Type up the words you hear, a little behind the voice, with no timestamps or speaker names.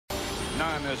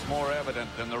None is more evident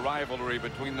than the rivalry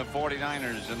between the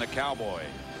 49ers and the Cowboys.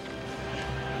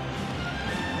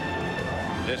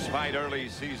 Despite early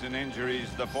season injuries,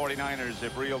 the 49ers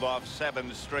have reeled off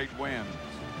 7 straight wins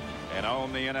and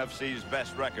own the NFC's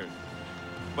best record.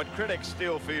 But critics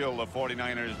still feel the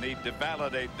 49ers need to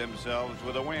validate themselves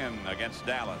with a win against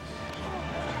Dallas.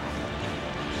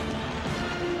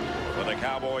 For the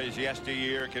Cowboys,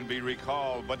 yesteryear can be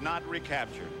recalled but not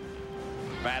recaptured.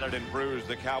 Battered and bruised,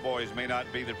 the Cowboys may not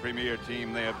be the premier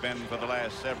team they have been for the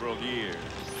last several years,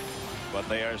 but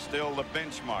they are still the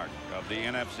benchmark of the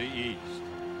NFC East.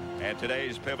 And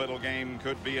today's pivotal game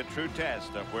could be a true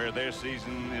test of where their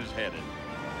season is headed.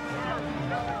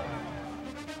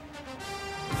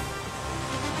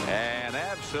 An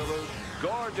absolute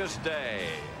gorgeous day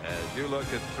as you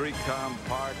look at 3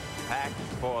 compact packed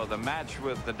for the match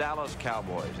with the Dallas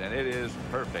Cowboys, and it is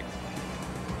perfect.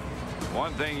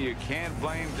 One thing you can't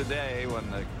blame today when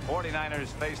the 49ers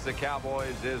face the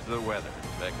Cowboys is the weather,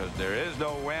 because there is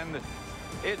no wind.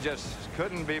 It just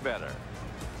couldn't be better.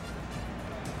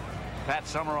 Pat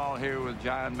Summerall here with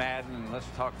John Madden. Let's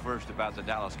talk first about the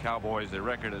Dallas Cowboys. Their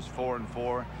record is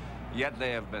 4-4. Yet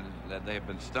they have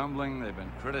been stumbling. They've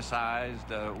been criticized.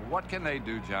 What can they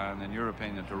do, John, in your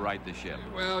opinion, to right the ship?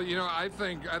 Well, you know, I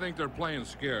think they're playing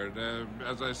scared,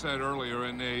 as I said earlier,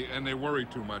 and they worry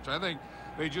too much. I think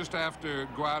they just have to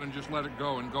go out and just let it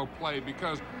go and go play,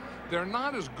 because they're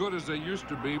not as good as they used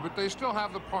to be, but they still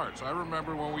have the parts. I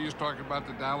remember when we used to talk about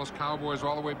the Dallas Cowboys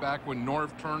all the way back when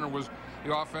Norv Turner was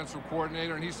the offensive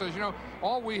coordinator, and he says, you know,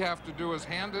 all we have to do is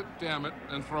hand it, damn it,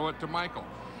 and throw it to Michael.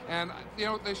 And, you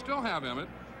know, they still have Emmett.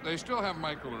 They still have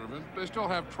Michael Irvin. They still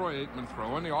have Troy Aikman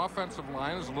throwing. The offensive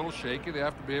line is a little shaky. They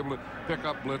have to be able to pick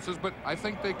up blitzes, but I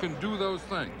think they can do those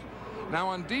things. Now,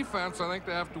 on defense, I think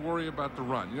they have to worry about the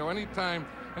run. You know, anytime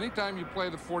you play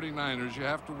the 49ers, you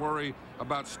have to worry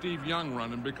about Steve Young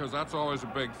running, because that's always a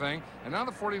big thing. And now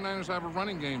the 49ers have a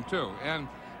running game, too. And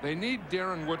they need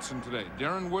Darren Woodson today.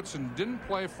 Darren Woodson didn't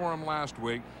play for him last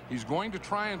week. He's going to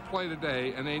try and play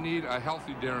today, and they need a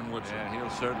healthy Darren Woodson. Yeah, he'll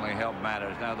certainly help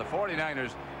matters. Now, the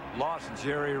 49ers lost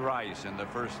Jerry Rice in the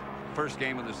first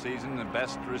game of the season, the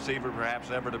best receiver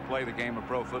perhaps ever to play the game of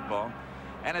pro football.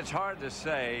 And it's hard to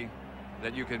say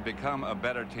that you can become a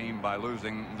better team by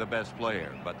losing the best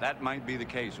player, but that might be the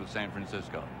case with San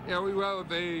Francisco. Yeah, well,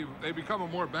 they become a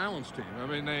more balanced team. I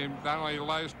mean, they not only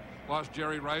lost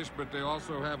Jerry Rice, but they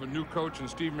also have a new coach in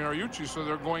Steve Mariucci, so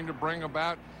they're going to bring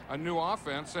about a new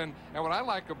offense. And what I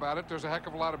like about it, there's a heck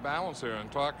of a lot of balance there.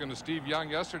 And talking to Steve Young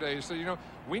yesterday, he said, you know,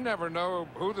 we never know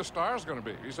who the star is going to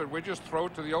be. He said, we just throw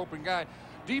it to the open guy.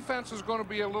 Defense is going to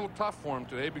be a little tough for them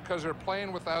today, because they're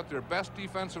playing without their best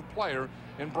defensive player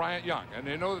in Bryant Young, and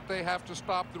they know that they have to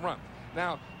stop the run.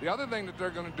 Now, the other thing that they're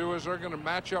going to do is they're going to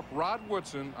match up Rod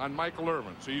Woodson on Michael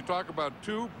Irvin. So you talk about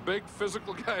 2 big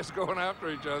physical guys going after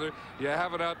each other. You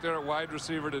have it out there at wide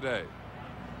receiver today.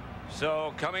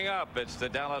 So coming up, it's the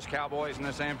Dallas Cowboys and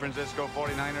the San Francisco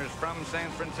 49ers from San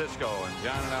Francisco. And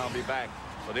John and I will be back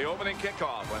for the opening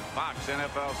kickoff when Fox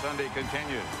NFL Sunday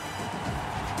continues.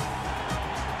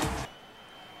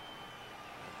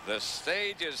 The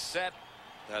stage is set.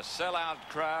 The sellout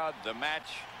crowd, the match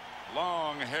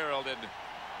long heralded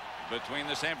between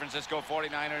the San Francisco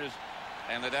 49ers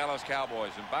and the Dallas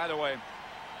Cowboys. And by the way,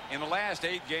 in the last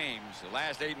 8 games, the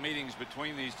last 8 meetings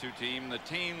between these two teams,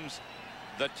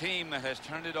 the team that has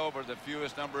turned it over the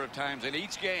fewest number of times in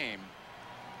each game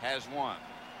has won.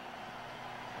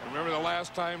 Remember the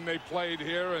last time they played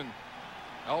here, and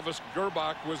Elvis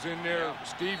Gerbach was in there. Yeah.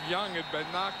 Steve Young had been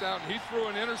knocked out, and he threw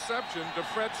an interception to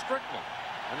Fred Strickland.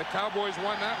 And the Cowboys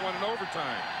won that one in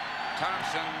overtime.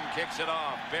 Thompson kicks it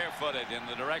off barefooted in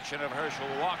the direction of Herschel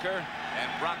Walker and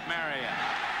Brock Marion.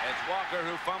 It's Walker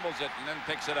who fumbles it and then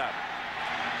picks it up.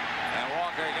 And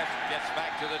Walker gets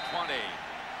back to the 20.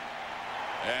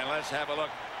 And let's have a look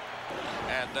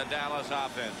at the Dallas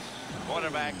offense.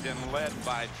 Quarterbacked and led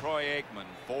by Troy Aikman,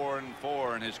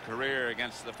 4-4 in his career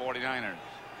against the 49ers.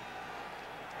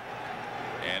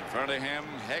 In front of him,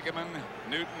 Hegeman,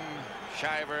 Newton,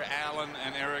 Shiver, Allen,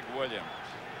 and Eric Williams.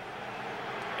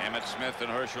 Emmitt Smith and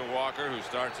Herschel Walker, who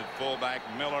starts at fullback,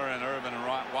 Miller and Irvin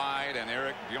wide, and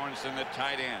Eric Bjornson at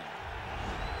tight end.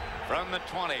 From the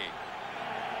 20.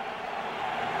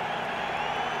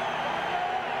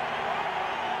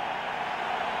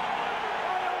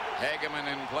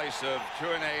 Hegeman in place of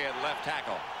Tournay at left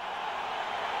tackle.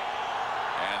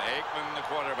 And Aikman the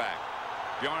quarterback.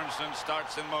 Bjornson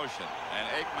starts in motion, and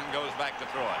Aikman goes back to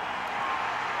throw it.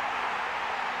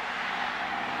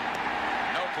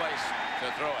 No place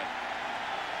to throw it.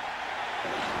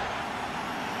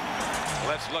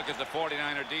 Let's look at the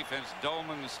 49er defense.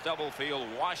 Dolman, Stubblefield,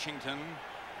 Washington.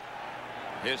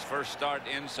 His first start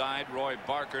inside. Roy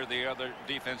Barker, the other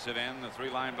defensive end. The three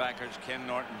linebackers, Ken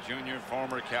Norton Jr.,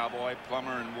 former Cowboy,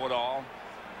 Plummer, and Woodall.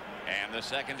 And the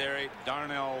secondary,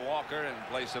 Darnell Walker in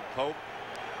place of Pope,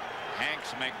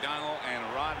 Hanks McDonald, and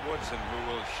Rod Woodson,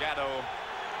 who will shadow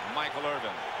Michael Irvin.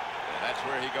 And that's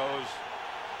where he goes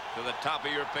to the top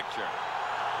of your picture.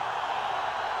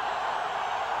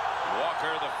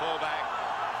 Walker, the fullback.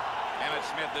 Emmett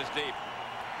Smith is deep.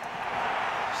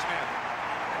 Smith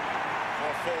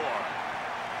for 4.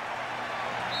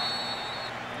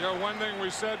 You know, one thing we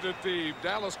said that the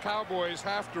Dallas Cowboys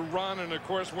have to run, and of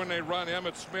course when they run,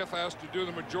 Emmett Smith has to do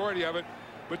the majority of it,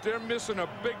 but they're missing a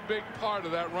big part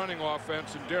of that running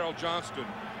offense in Darryl Johnston.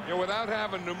 You know, without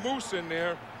having the Moose in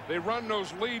there, they run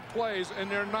those lead plays,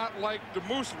 and they're not like the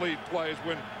Moose lead plays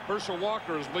when Herschel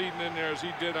Walker is leading in there as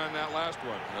he did on that last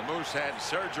one. The Moose had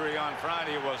surgery on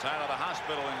Friday, was out of the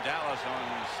hospital in Dallas on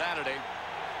Saturday,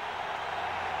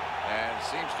 and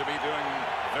seems to be doing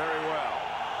very well.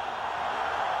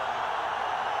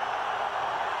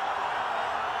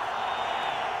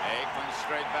 Aikman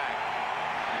straight back.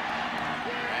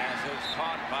 As is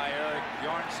caught by Eric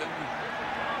Bjornsson.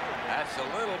 That's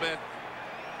a little bit.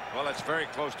 Well, it's very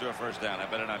close to a first down. I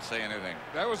better not say anything.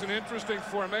 That was an interesting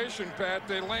formation, Pat.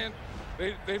 They lined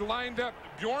up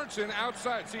Bjornsson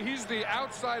outside. See, he's the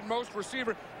outside most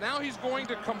receiver. Now he's going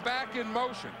to come back in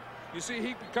motion. You see,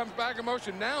 he comes back in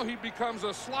motion. Now he becomes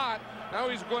a slot. Now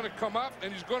he's going to come up,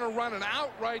 and he's going to run an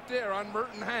out right there on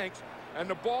Merton Hanks. And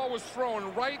the ball was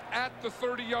thrown right at the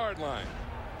 30-yard line.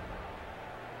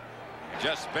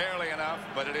 Just barely enough,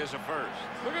 but it is a first.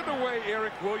 Look at the way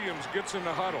Eric Williams gets in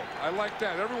the huddle. I like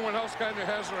that. Everyone else kind of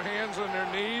has their hands on their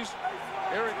knees.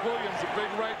 Eric Williams, a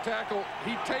big right tackle,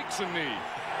 he takes a knee.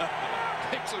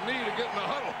 Takes a knee to get in the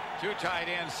huddle. Two tight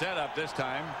end setup this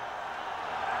time.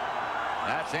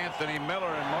 That's Anthony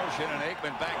Miller in motion, and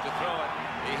Aikman back to throw it.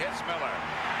 He hits Miller,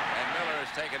 and Miller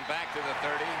is taken back to the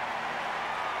 30.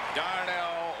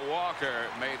 Darnell Walker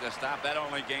made the stop. That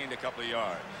only gained a couple of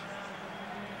yards.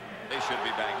 They should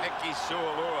be back. Nicky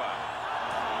Sualua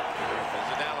is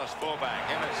the Dallas fullback.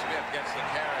 Emmett Smith gets the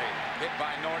carry. Hit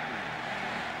by Norton.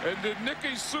 And did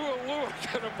Nicky Sualua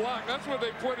get a block? That's what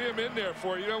they put him in there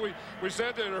for. You know, we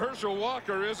said that Herschel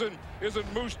Walker isn't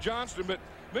Moose Johnston, but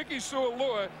Nicky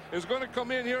Sualua is going to come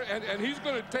in here, and he's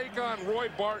going to take on Roy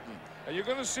Barton. And you're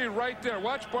going to see right there.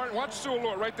 Watch Barton. Watch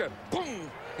Sualua right there. Boom!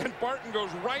 And Barton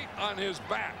goes right on his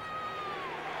back.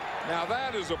 Now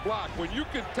that is a block. When you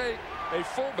can take a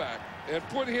fullback and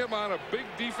put him on a big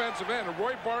defensive end, and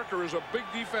Roy Barker is a big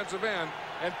defensive end,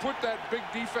 and put that big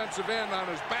defensive end on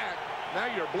his back, now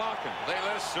you're blocking. They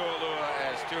list Sualua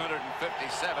as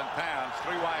 257 pounds.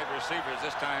 Three wide receivers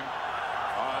this time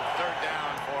on third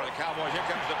down for the Cowboys. Here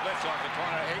comes the blitz off the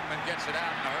corner. Aikman gets it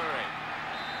out in a hurry.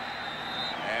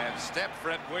 And Step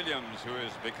Fred Williams, who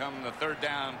has become the third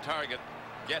down target,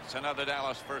 gets another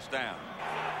Dallas first down.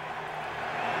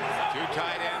 Two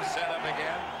tight ends set up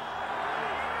again.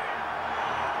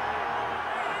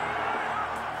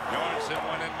 Bjornsson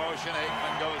went in motion.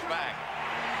 Aikman goes back.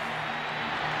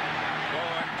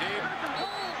 Going deep.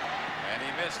 And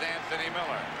he missed Anthony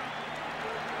Miller.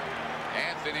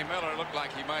 Anthony Miller looked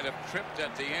like he might have tripped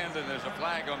at the end, and there's a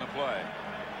flag on the play.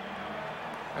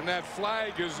 And that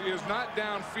flag is not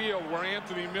downfield where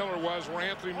Anthony Miller was, where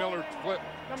Anthony Miller tripped.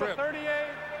 Number 38,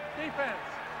 defense.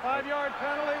 5-yard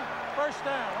penalty, first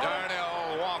down.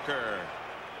 Darnell Walker.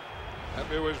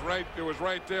 It was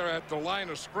right there at the line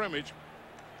of scrimmage.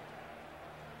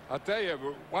 I'll tell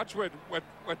you, watch what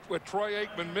Troy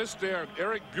Aikman missed there.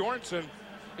 Eric Bjornsson,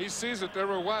 he sees it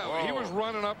there a while. Whoa. He was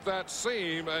running up that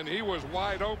seam, and he was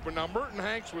wide open. Now, Merton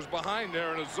Hanks was behind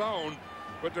there in a zone,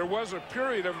 but there was a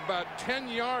period of about 10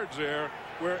 yards there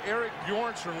where Eric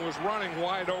Bjornsson was running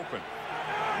wide open.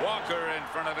 Walker in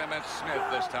front of Emmett Smith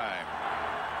this time.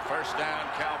 First down,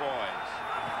 Cowboys.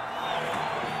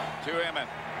 To Emmett.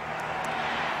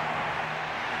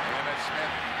 Emmett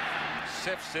Smith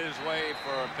sifts his way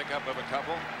for a pickup of a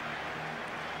couple.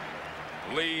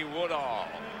 Lee Woodall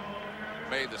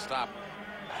made the stop.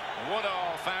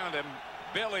 Woodall found him.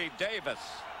 Billy Davis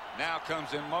now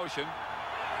comes in motion.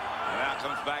 And now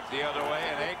comes back the other way,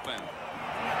 and Aikman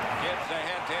gives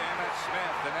ahead to Emmett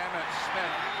Smith, and Emmett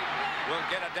Smith will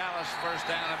get a Dallas first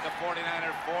down at the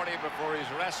 49er 40 before he's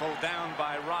wrestled down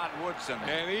by Rod Woodson.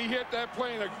 And he hit that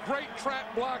play in a great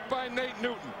trap block by Nate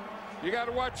Newton. You got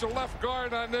to watch the left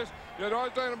guard on this. You're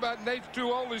always talking about Nate's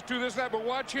too old, he's too this, that, but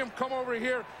watch him come over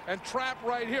here and trap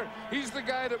right here. He's the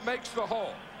guy that makes the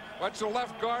hole. Watch the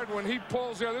left guard when he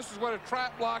pulls there. This is what a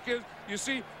trap block is. You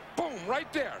see, boom,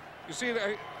 right there. You see,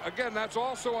 again, that's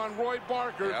also on Roy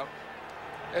Barker. Yep.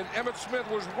 And Emmitt Smith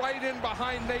was right in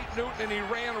behind Nate Newton, and he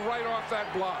ran right off that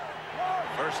block.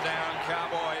 First down,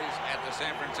 Cowboys at the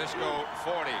San Francisco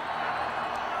 40.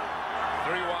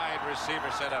 3 wide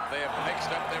receiver set up. They have mixed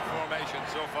up their formation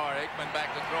so far. Aikman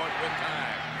back to throw it with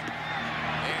time.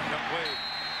 Incomplete.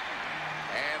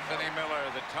 Anthony Miller,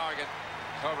 the target,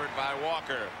 covered by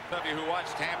Walker. W who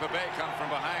watched Tampa Bay come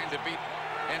from behind to beat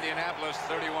Indianapolis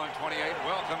 31-28.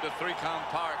 Welcome to 3Com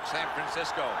Park, San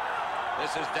Francisco.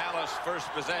 This is Dallas' first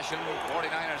possession.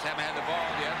 49ers haven't had the ball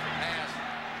yet. The pass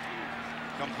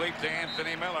complete to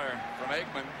Anthony Miller from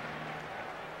Aikman.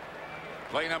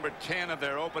 Play number 10 of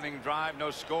their opening drive.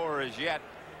 No score as yet,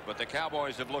 but the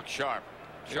Cowboys have looked sharp.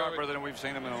 Sharper than we've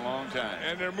seen them in a long time.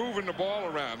 And they're moving the ball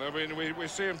around. I mean, we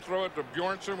see him throw it to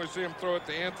Bjornsson. We see him throw it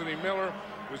to Anthony Miller.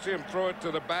 We see him throw it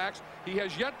to the backs. He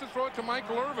has yet to throw it to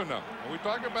Michael Irvin, though. When we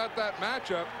talk about that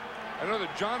matchup, I know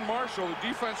that John Marshall, the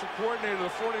defensive coordinator of the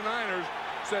 49ers,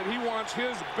 said he wants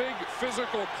his big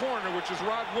physical corner, which is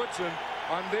Rod Woodson,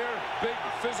 on their big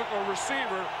physical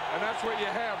receiver, and that's what you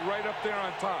have right up there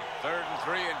on top. 3rd and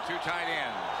 3 and 2 tight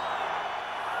ends.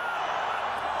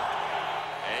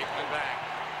 Aikman back.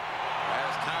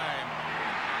 Has time.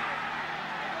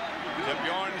 To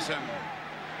Bjornsson.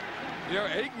 You know,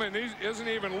 Aikman isn't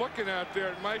even looking out there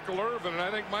at Michael Irvin, and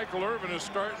I think Michael Irvin is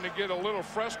starting to get a little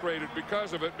frustrated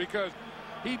because of it, because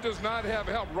he does not have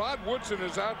help. Rod Woodson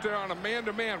is out there on a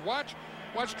man-to-man. Watch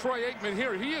Troy Aikman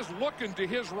here. He is looking to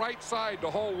his right side the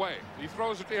whole way. He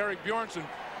throws it to Eric Bjornsson.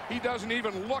 He doesn't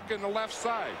even look in the left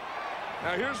side.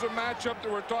 Now here's the matchup that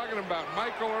we're talking about.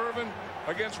 Michael Irvin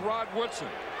against Rod Woodson.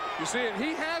 You see it,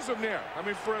 he has him there. I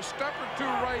mean, for a step or two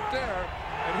right there,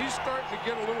 and he's starting to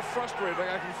get a little frustrated.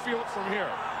 I can feel it from here.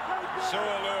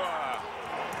 Sualua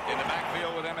in the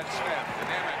backfield with Emmitt Smith. And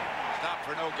Emmitt stopped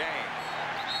for no gain.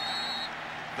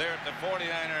 There at the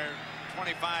 49er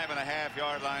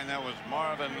 25.5-yard line. That was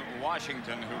Marvin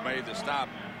Washington who made the stop.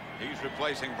 He's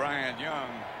replacing Bryant Young.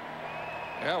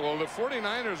 Yeah, well, the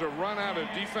 49ers have run out of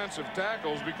defensive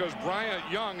tackles because Bryant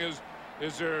Young is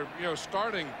their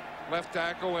starting left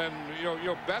tackle and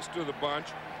best of the bunch.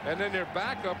 And then their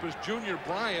backup is Junior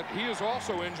Bryant. He is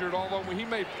also injured, although he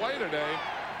may play today.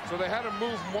 So they had to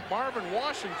move Marvin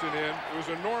Washington in. It was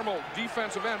a normal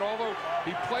defensive end, although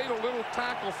he played a little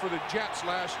tackle for the Jets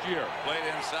last year. Played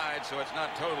inside, so it's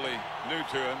not totally new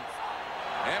to him.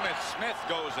 Emmitt Smith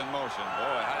goes in motion.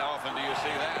 Boy, how often do you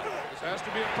see that? This has to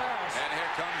be a pass. And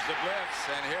here comes the blitz,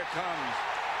 and here comes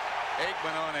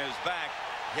Aikman on his back,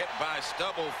 hit by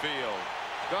Stubblefield.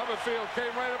 Stubblefield came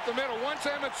right up the middle. Once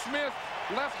Emmitt Smith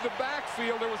left the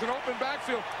backfield, there was an open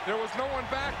backfield. There was no one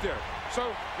back there.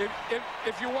 So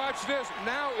if you watch this,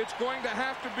 now it's going to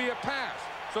have to be a pass.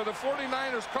 So the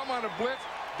 49ers come on a blitz.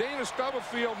 Dana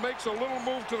Stubblefield makes a little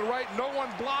move to the right. No one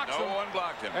blocks him. No one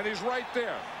blocked him. And he's right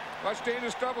there. Watch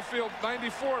Dana Stubblefield,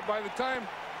 94. By the time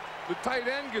the tight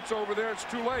end gets over there, it's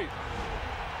too late.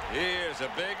 He is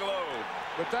a big load.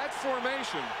 But that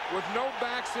formation, with no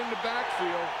backs in the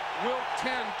backfield, will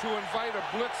tend to invite a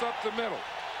blitz up the middle.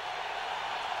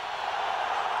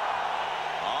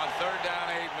 On 3rd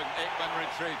down, Aikman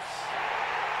retreats.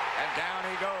 And down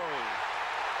he goes.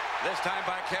 This time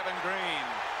by Kevin Green.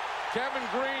 Kevin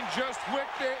Green just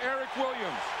whipped Eric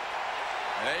Williams.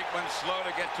 And Aikman slow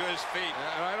to get to his feet.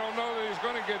 And I don't know that he's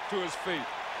going to get to his feet.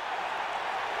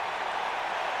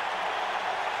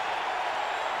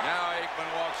 Now Aikman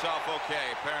walks off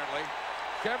okay, apparently.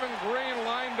 Kevin Green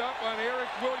lined up on Eric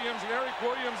Williams, and Eric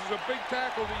Williams is a big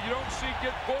tackle that you don't see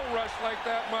get bull rush like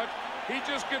that much. He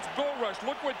just gets bull rush.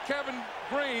 Look what Kevin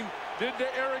Green did to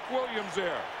Eric Williams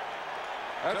there.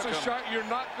 That's a shot you're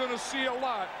not going to see a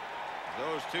lot.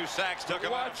 Those 2 sacks took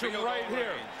him out of field goal right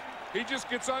here. He just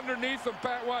gets underneath him,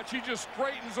 Pat. Watch, he just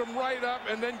straightens him right up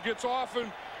and then gets off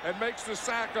and makes the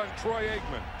sack on Troy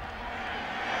Aikman.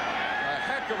 A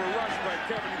heck of a rush by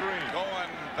Kevin Green.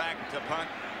 Going back to punt,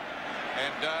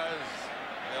 and does.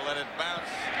 They'll let it bounce.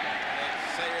 It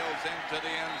sails into the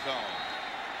end zone.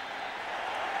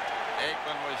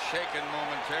 Aikman was shaken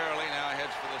momentarily. Now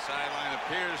heads for the sideline.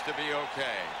 Appears to be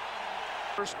okay.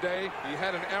 First day, he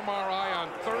had an MRI on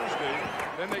Thursday.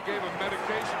 Then they gave him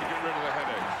medication to get rid of the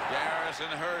headache.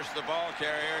 Garrison Hurst, the ball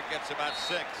carrier, gets about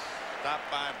 6. Stopped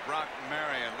by Brock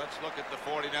Marion. Let's look at the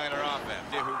 49er offense.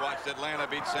 Who watched Atlanta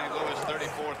beat St. Louis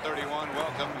 34-31.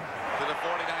 Welcome to the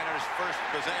 49ers' first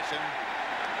possession.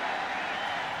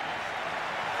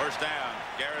 First down,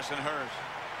 Garrison Hurst.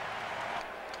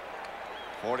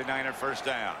 49er first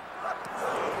down.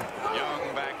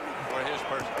 Young back for his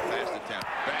first pass attempt.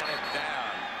 Batted down.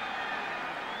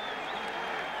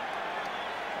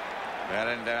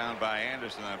 Batted down by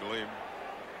Anderson, I believe.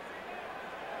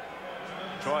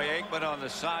 Troy Aikman on the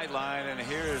sideline, and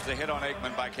here's the hit on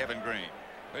Aikman by Kevin Green.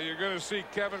 Now you're going to see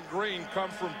Kevin Green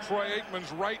come from Troy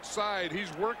Aikman's right side.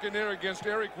 He's working there against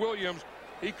Eric Williams.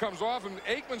 He comes off, and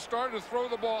Aikman started to throw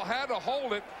the ball, had to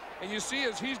hold it, and you see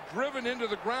as he's driven into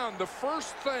the ground, the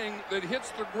first thing that hits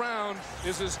the ground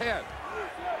is his head.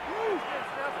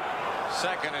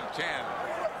 2nd and 10.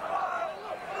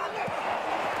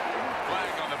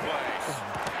 Flag on the play.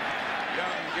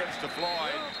 Young gives to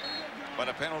Floyd, but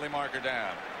a penalty marker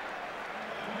down.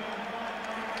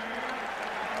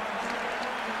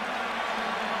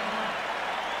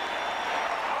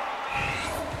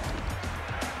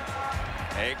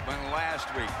 Aikman last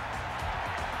week.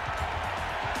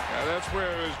 Yeah, that's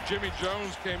where as Jimmy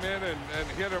Jones came in and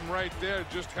hit him right there,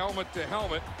 just helmet to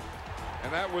helmet.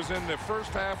 And that was in the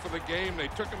first half of the game. They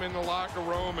took him in the locker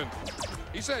room, and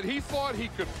he said he thought he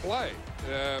could play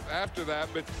after that.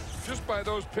 But just by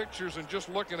those pictures and just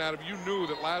looking at him, you knew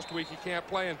that last week he can't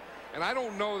play. And I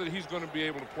don't know that he's going to be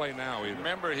able to play now either.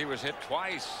 Remember, he was hit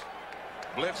twice.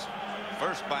 Blitz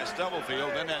first by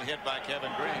Stubblefield, then that hit by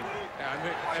Kevin Green. Yeah,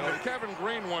 and the Kevin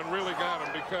Green one really got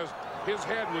him because his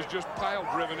head was just pile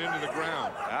driven into the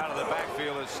ground. Out of the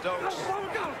backfield is Stokes.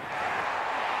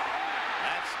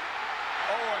 That's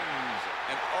Owens,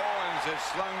 and Owens is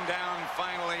slung down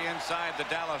finally inside the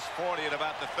Dallas 40 at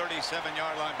about the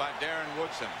 37-yard line by Darren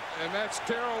Woodson. And that's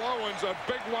Terrell Owens, a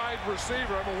big wide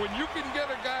receiver. I mean, when you can get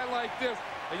a guy like this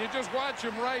and you just watch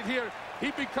him right here, he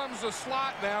becomes a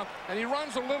slot now, and he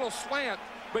runs a little slant,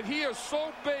 but he is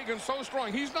so big and so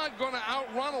strong. He's not going to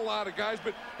outrun a lot of guys,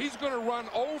 but he's going to run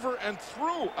over and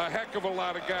through a heck of a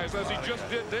lot of guys, as he just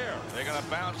did there. They're going to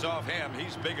bounce off him.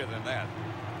 He's bigger than that.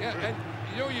 Yeah, and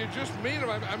you know, you just meet him.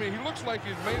 I mean, he looks like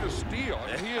he's made of steel.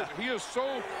 I mean, he is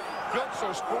so built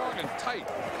so strong and tight.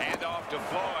 Hand off to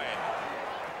Floyd,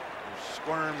 who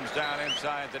squirms down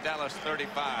inside the Dallas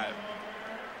 35.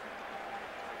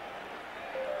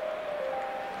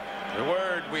 The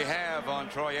word we have on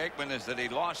Troy Aikman is that he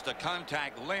lost a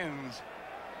contact lens,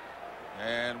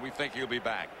 and we think he'll be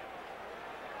back.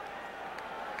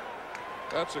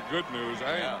 That's a good news.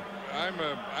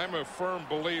 I'm a firm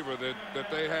believer that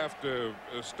they have to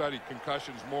study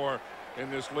concussions more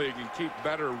in this league and keep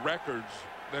better records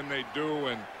than they do,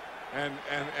 and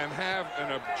have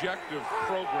an objective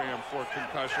program for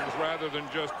concussions rather than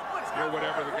just, you know,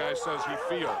 whatever the guy says he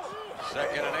feels.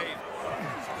 2nd and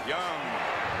 8. Young.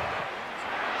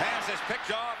 Pass is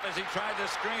picked off as he tried to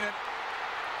screen it.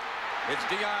 It's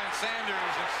Deion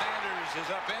Sanders, and Sanders is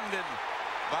upended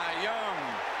by Young.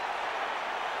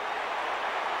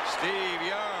 Steve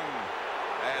Young,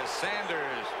 as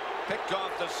Sanders picked off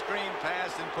the screen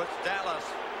pass and puts Dallas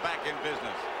back in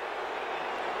business.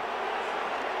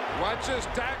 Watch this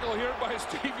tackle here by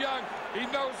Steve Young. He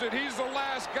knows that he's the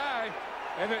last guy,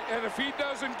 and if he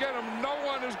doesn't get him, no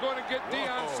one is going to get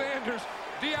Deion Sanders.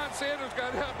 Deion Sanders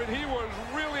got up, and he was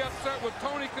really upset with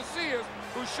Tony Casillas,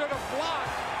 who should have blocked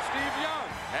Steve Young.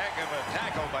 Heck of a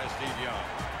tackle by Steve Young.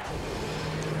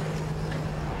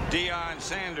 Deion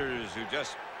Sanders, who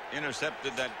just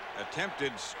intercepted that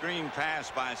attempted screen pass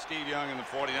by Steve Young and the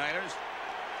 49ers.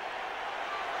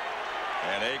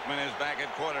 And Aikman is back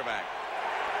at quarterback.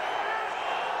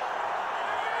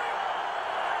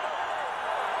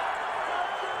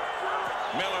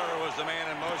 Miller was the man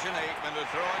in motion. Aikman to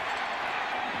throw it.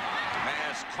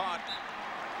 Pass caught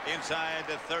inside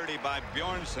the 30 by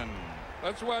Bjornsson.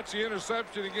 Let's watch the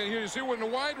interception again here. You see, when the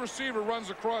wide receiver runs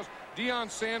across, Deion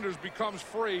Sanders becomes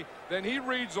free. Then he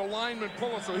reads the lineman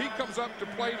pulling, so he comes up to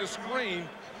play the screen.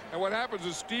 And what happens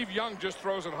is Steve Young just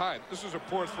throws it high. This is a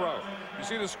poor throw. You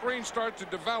see the screen start to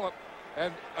develop.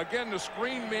 And again, the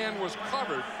screen man was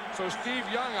covered. So Steve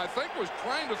Young, I think, was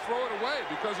trying to throw it away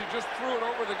because he just threw it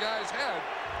over the guy's head.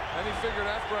 And he figured,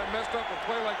 after I messed up a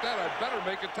play like that, I'd better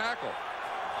make a tackle.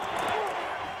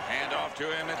 Hand off to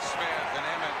Emmitt Smith, and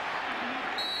Emmitt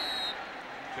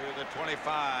to the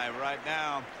 25 right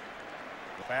now.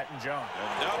 Pat and Jones.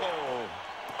 A double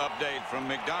update from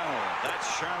McDonald.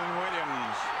 That's Sherman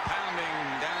Williams pounding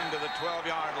down to the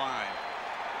 12-yard line.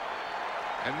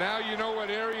 And now you know what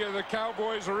area the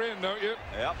Cowboys are in, don't you?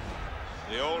 Yep.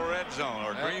 The old red zone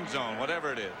or green zone,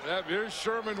 whatever it is. Yep, here's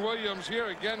Sherman Williams here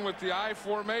again with the I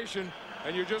formation.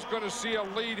 And you're just going to see a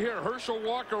lead here. Herschel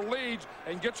Walker leads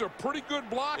and gets a pretty good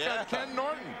block on Ken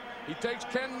Norton. He takes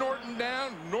Ken Norton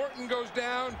down. Norton goes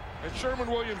down, and Sherman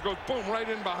Williams goes, boom, right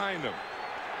in behind him.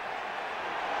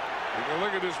 You can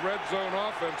look at this red zone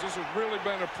offense. This has really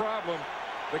been a problem.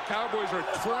 The Cowboys are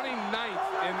 29th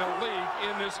in the league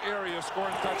in this area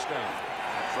scoring touchdowns.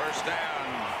 First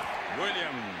down,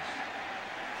 Williams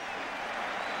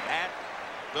at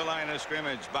the line of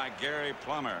scrimmage by Gary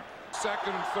Plummer.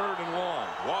 Second and third and long.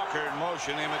 Walker in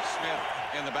motion. Emmitt Smith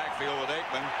in the backfield with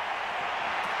Aikman.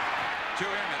 To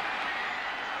Emmitt.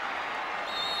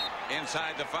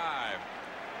 Inside the 5.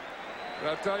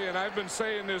 I'll tell you, and I've been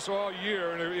saying this all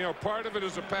year, and you know, part of it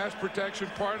is a pass protection,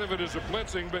 part of it is a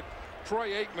blitzing, but Troy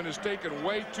Aikman has taken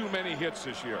way too many hits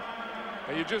this year.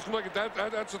 And you just look at that,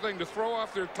 that's the thing, to throw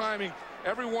off their timing.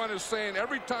 Everyone is saying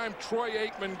every time Troy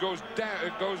Aikman goes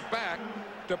back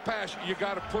to pass, you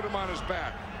got to put him on his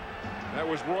back. That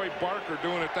was Roy Barker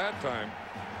doing it that time.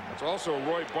 That's also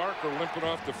Roy Barker limping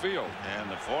off the field. And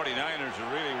the 49ers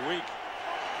are really weak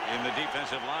in the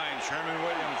defensive line. Sherman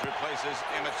Williams replaces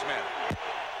Emmitt Smith.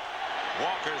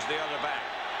 Walker's the other back.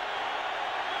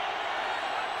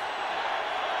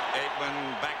 Aikman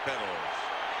backpedals.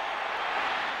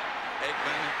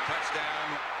 Aikman,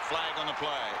 touchdown, flag on the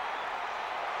play.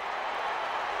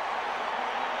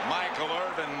 Michael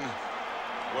Irvin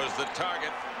was the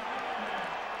target.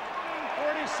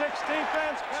 46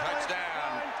 defense.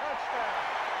 Touchdown.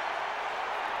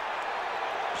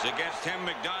 It's against Tim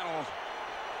McDonald.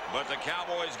 But the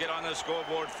Cowboys get on the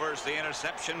scoreboard first. The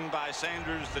interception by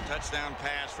Sanders, the touchdown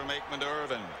pass from Aikman to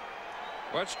Irvin.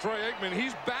 That's Troy Aikman.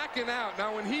 He's backing out.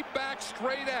 Now, when he backs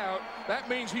straight out, that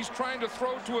means he's trying to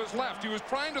throw to his left. He was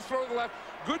trying to throw to the left.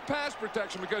 Good pass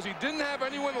protection because he didn't have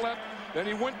anyone left. Then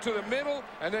he went to the middle,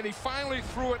 and then he finally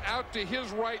threw it out to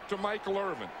his right to Michael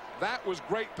Irvin. That was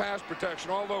great pass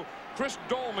protection, although Chris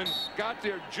Dolman got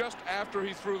there just after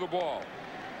he threw the ball.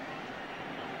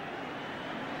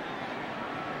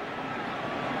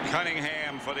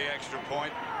 Cunningham for the extra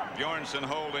point. Bjornsson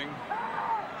holding.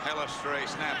 Hellestrey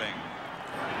snapping.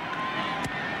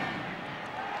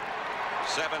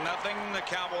 7-0. The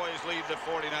Cowboys lead the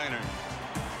 49ers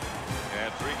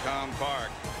at 3Com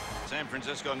Park. San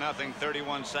Francisco nothing.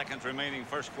 31 seconds remaining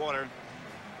first quarter.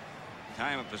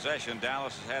 Time of possession.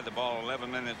 Dallas has had the ball 11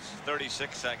 minutes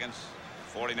 36 seconds.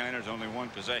 49ers only one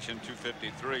possession.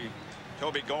 2:53.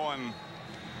 Toby Goen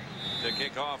to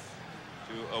kick off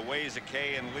to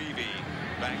Awazake and Levy.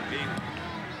 Back deep.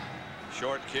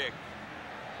 Short kick.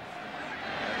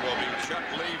 That will be Chuck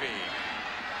Levy,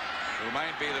 who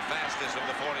might be the fastest of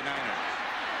the 49ers.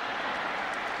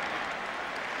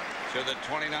 To the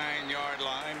 29-yard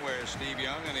line where Steve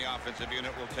Young and the offensive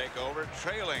unit will take over,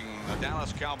 trailing the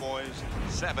Dallas Cowboys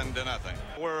 7-0.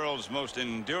 World's most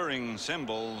enduring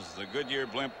symbols, the Goodyear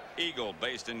blimp Eagle,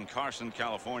 based in Carson,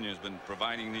 California, has been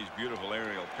providing these beautiful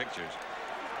aerial pictures.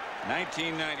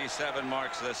 1997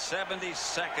 marks the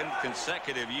 72nd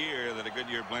consecutive year that a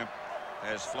Goodyear blimp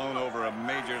has flown over a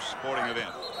major sporting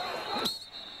event.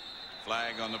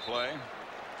 Flag on the play.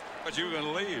 But you were going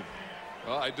to leave.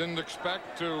 Well, I didn't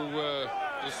expect to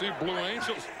see Blue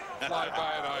Angels fly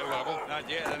by at eye level. Not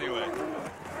yet, anyway.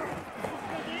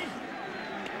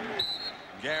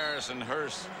 Garrison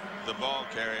Hurst, the ball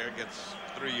carrier, gets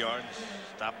 3 yards.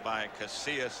 Stopped by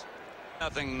Casillas.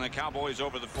 Nothing. The Cowboys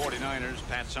over the 49ers.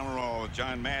 Pat Summerall with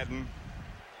John Madden.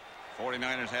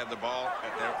 49ers had the ball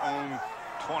at their own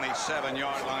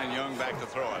 27-yard line. Young back to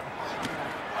throw it.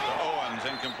 To Owens,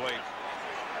 incomplete.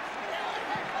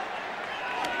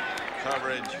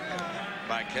 Coverage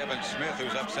by Kevin Smith,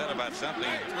 who's upset about something.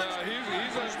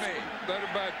 He's upset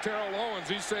about Terrell Owens.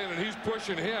 He's saying that he's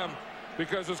pushing him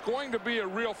because it's going to be a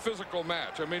real physical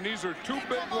match. I mean, these are two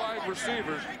big wide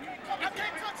receivers. I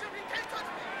can't touch him. He can't touch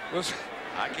me. Listen.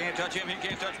 I can't touch him. He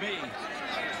can't touch me.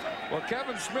 Well,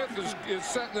 Kevin Smith is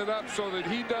setting it up so that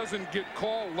he doesn't get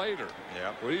called later.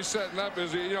 Yep. What he's setting up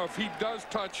is, you know, if he does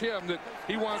touch him, that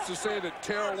he wants to say that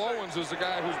Terrell Owens is the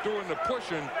guy who's doing the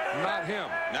pushing, not him.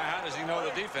 Now, how does he know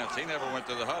the defense? He never went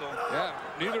to the huddle. Yeah,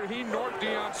 neither he nor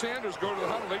Deion Sanders go to the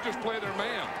huddle. They just play their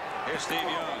man. Here's Steve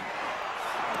Young.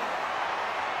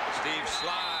 Steve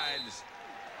slides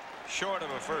short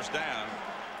of a first down.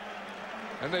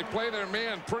 And they play their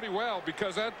man pretty well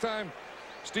because that time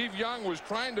Steve Young was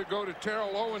trying to go to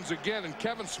Terrell Owens again, and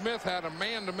Kevin Smith had a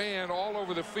man-to-man all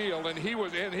over the field, and he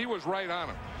was right on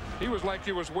him. He was like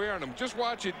he was wearing him. Just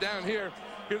watch it down here.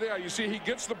 Here they are. You see he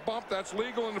gets the bump. That's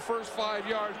legal in the first 5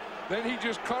 yards. Then he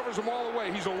just covers them all the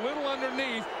way. He's a little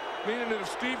underneath, meaning that if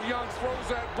Steve Young throws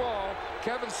that ball,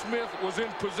 Kevin Smith was in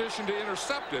position to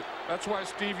intercept it. That's why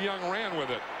Steve Young ran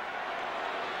with it.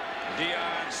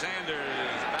 Deion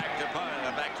Sanders back to punt,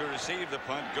 back to receive the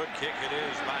punt. Good kick it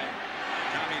is by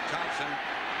Tommy Thompson.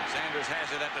 Sanders has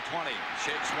it at the 20.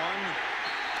 Shakes one,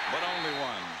 but only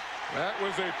one. That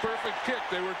was a perfect kick.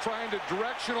 They were trying to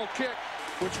directional kick,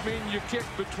 which means you kick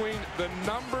between the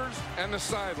numbers and the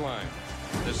sideline.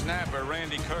 The snapper,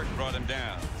 Randy Kirk, brought him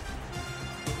down.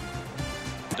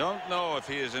 Don't know if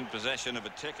he is in possession of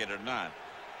a ticket or not.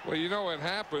 Well, you know what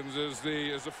happens is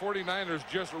the 49ers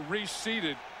just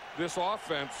reseated this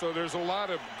offense. So there's a lot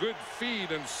of good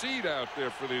feed and seed out there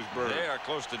for these birds. They are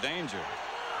close to danger.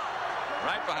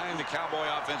 Right behind the Cowboy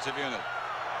offensive unit.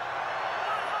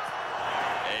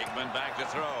 Aikman back to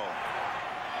throw.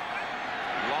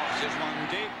 Launches one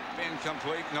deep.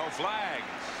 Incomplete. No flags.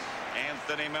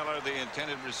 Anthony Miller, the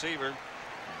intended receiver.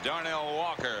 Darnell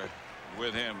Walker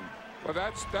with him. Well,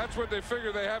 that's what they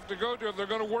figure they have to go to if they're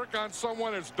going to work on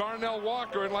someone. It's Darnell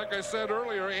Walker, and like I said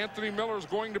earlier, Anthony Miller is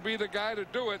going to be the guy to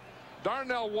do it.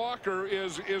 Darnell Walker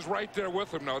is right there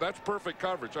with him now. That's perfect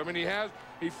coverage. I mean,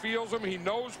 he feels him. He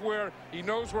knows where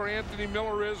Anthony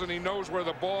Miller is, and he knows where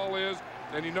the ball is,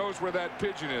 and he knows where that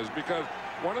pigeon is, because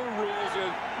one of the rules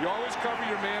is you always cover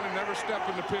your man and never step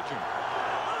in the pigeon.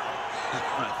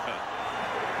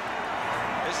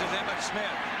 This is Emmitt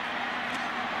Smith.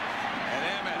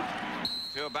 And Emmitt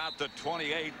to about the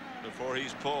 28 before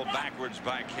he's pulled backwards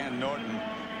by Ken Norton.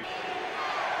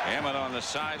 Emmitt on the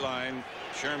sideline.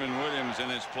 Sherman Williams in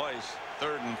his place.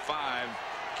 3rd and 5.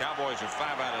 Cowboys are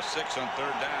 5 out of 6 on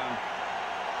 3rd down.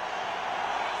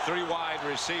 3 wide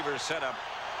receiver setup.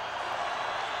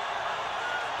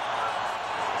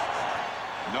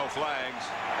 No flags.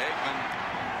 Aikman.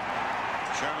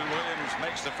 Sherman Williams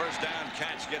makes the first down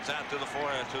catch, gets out to the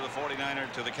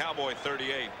 49er, to the Cowboy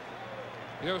 38.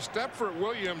 You know, Stepford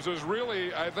Williams is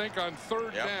really, I think, on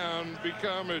 3rd down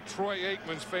become a Troy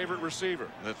Aikman's favorite receiver.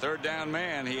 The 3rd down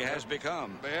man he has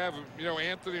become. They have, you know,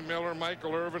 Anthony Miller,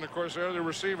 Michael Irvin, of course, they're the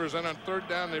receivers, and on 3rd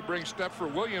down they bring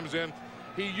Stepford Williams in.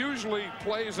 He usually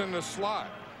plays in the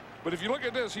slot. But if you look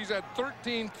at this, he's had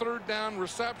 13 3rd down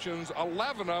receptions,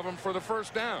 11 of them for the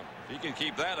 1st down. If he can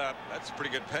keep that up, that's a pretty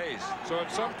good pace. So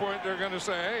at some point they're going to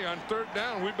say, hey, on 3rd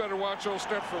down, we better watch old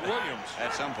Stepford Williams.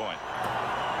 At some point.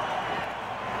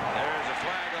 There's a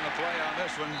flag on the play on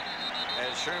this one,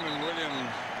 as Sherman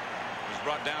Williams was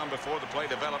brought down before the play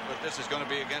developed, but this is going to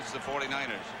be against the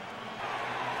 49ers.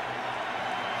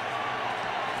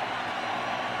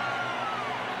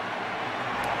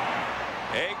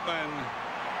 Aikman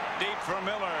deep for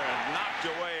Miller, knocked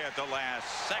away at the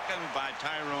last second by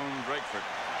Tyrone Drakeford.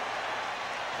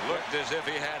 Looked as if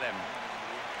he had him.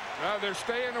 Now they're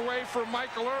staying away from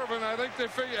Michael Irvin. I think they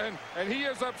figure, and he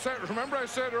is upset. Remember I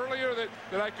said earlier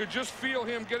that I could just feel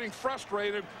him getting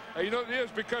frustrated. You know it is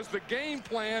because the game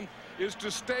plan is to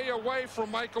stay away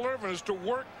from Michael Irvin, is to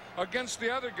work against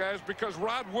the other guys, because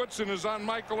Rod Woodson is on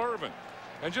Michael Irvin.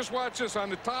 And just watch this.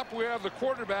 On the top we have the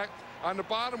quarterback. On the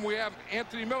bottom we have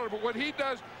Anthony Miller. But what he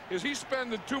does is he's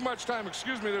spending too much time.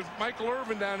 Excuse me, there's Michael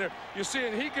Irvin down there. You see,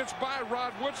 and he gets by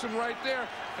Rod Woodson right there,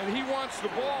 and he wants the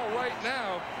ball right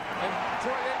now. And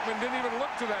Troy Aikman didn't even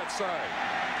look to that side.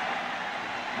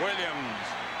 Williams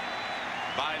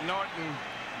by Norton.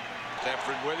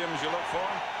 Stepford Williams, you look for.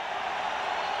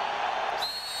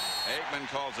 Aikman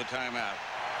calls the timeout.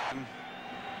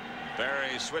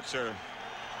 Barry Switzer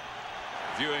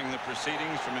viewing the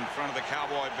proceedings from in front of the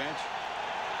Cowboy bench.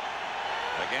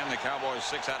 Again, the Cowboys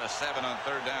 6 out of 7 on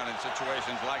 3rd down in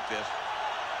situations like this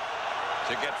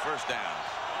to get 1st down.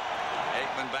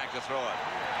 Aikman back to throw it.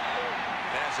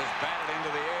 Pass is batted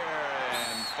into the air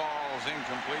and falls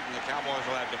incomplete, and the Cowboys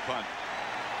will have to punt.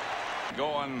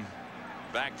 Going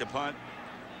back to punt.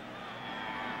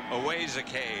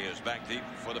 Owezike is back deep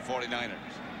for the 49ers.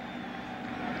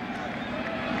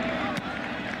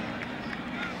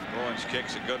 Owens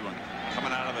kicks a good one.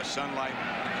 Coming out of the sunlight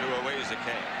to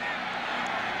Owezike.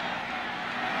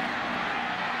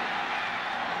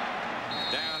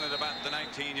 Down at about the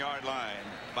 19-yard line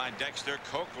by Dexter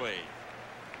Coakley.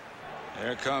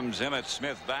 There comes Emmitt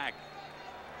Smith back.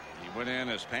 He went in,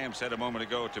 as Pam said a moment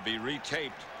ago, to be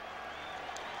retaped.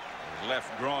 His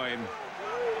left groin.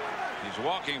 He's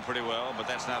walking pretty well, but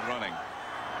that's not running.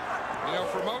 You know,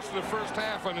 for most of the 1st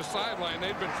half on the sideline,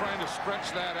 they've been trying to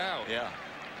stretch that out. Yeah.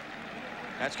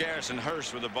 That's Garrison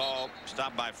Hurst with the ball,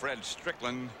 stopped by Fred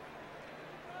Strickland.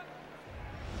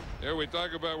 There we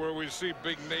talk about where we see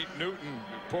big Nate Newton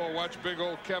pull. Watch big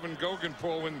old Kevin Gogan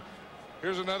pull. When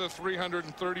here's another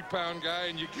 330-pound guy,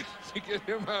 and you get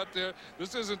him out there.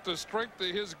 This isn't the strength of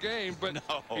his game, but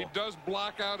no. He does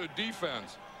block out a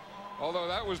defense. Although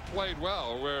that was played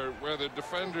well, where the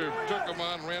defender took him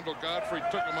on, Randall Godfrey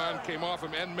took him on, came off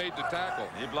him, and made the tackle.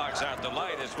 He blocks out the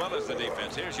light as well as the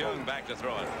defense. Here's Young back to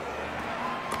throw it.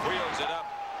 Wheels it up.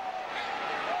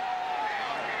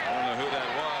 I don't know who that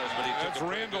was, but he took That's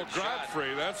Randall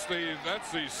Godfrey. That's the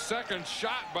 2nd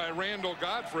shot by Randall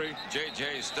Godfrey.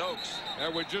 J.J. Stokes.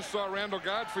 And we just saw Randall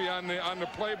Godfrey on the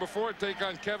play before take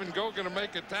on Kevin Gogan to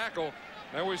make a tackle.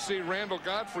 Now we see Randall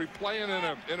Godfrey playing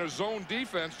in a zone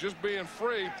defense, just being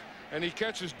free, and he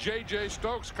catches J.J.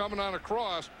 Stokes coming on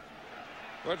across.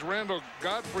 That's Randall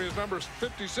Godfrey is number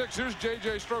 56. Here's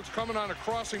J.J. Stokes coming on a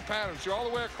crossing pattern. See all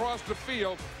the way across the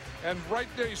field. And right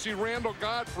there you see Randall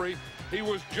Godfrey. He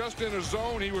was just in a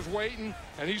zone. He was waiting,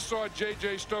 and he saw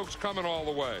J.J. Stokes coming all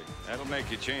the way. That'll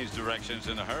make you change directions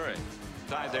in a hurry.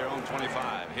 Inside their own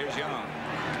 25. Here's Young.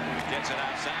 Gets it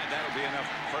outside. That'll be enough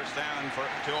first down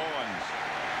to Owens.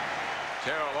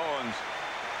 Terrell Owens,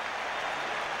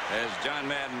 as John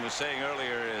Madden was saying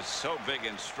earlier, is so big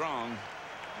and strong.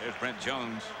 There's Brent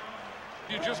Jones.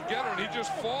 You just get him. He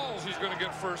just falls. He's going to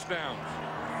get first down.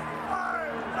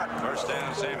 First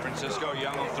down, San Francisco.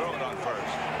 Young will throw it on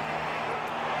first.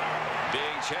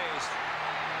 Being chased.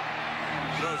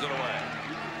 Throws it away.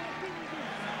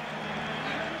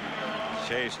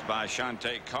 Chased by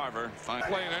Shante Carver.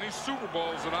 Playing any Super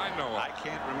Bowls that I know of. I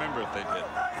can't remember if they did.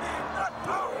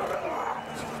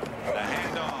 The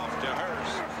handoff to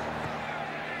Hurst.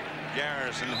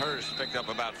 Garrison Hurst picked up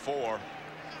about 4.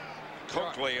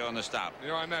 Coakley on the stop. You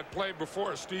know, on that play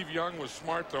before, Steve Young was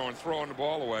smart, though, in throwing the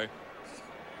ball away.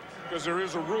 Because there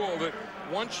is a rule that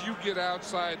once you get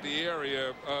outside the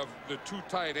area of the 2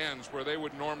 tight ends where they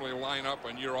would normally line up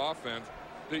on your offense,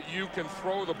 that you can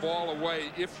throw the ball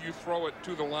away if you throw it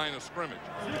to the line of scrimmage.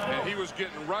 And he was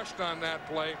getting rushed on that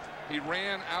play. He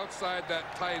ran outside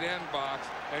that tight end box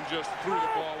and just threw the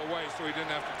ball away so he didn't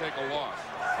have to take a loss.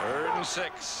 3rd and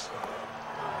 6.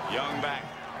 Young back.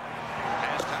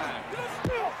 Has time.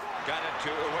 Got it to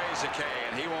Uwezike,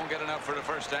 and he won't get enough for the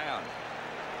first down.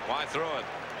 Why throw it?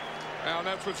 Now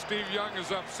that's what Steve Young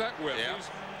is upset with. Yeah.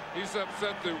 He's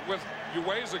upset with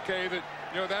Uwezike that,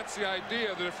 you know, that's the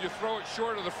idea, that if you throw it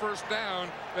short of the first down,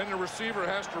 then the receiver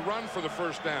has to run for the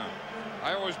first down.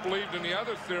 I always believed in the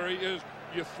other theory is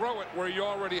you throw it where you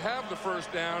already have the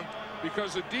first down,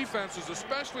 because the defenses,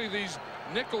 especially these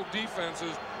nickel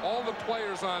defenses, all the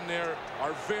players on there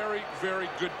are very, very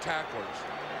good tacklers.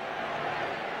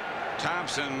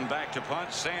 Thompson back to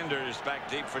punt. Sanders back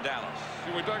deep for Dallas.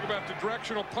 See, we talk about the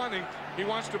directional punting. He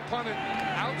wants to punt it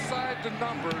outside the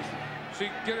numbers. See,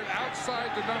 get it outside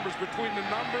the numbers, between the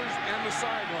numbers and the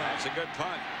sideline. That's a good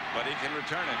punt, but he can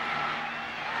return it.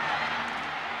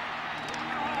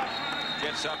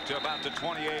 Gets up to about the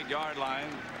 28-yard line.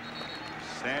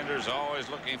 Sanders always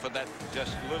looking for that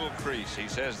just little crease. He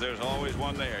says there's always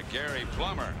one there. Gary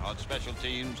Plummer on special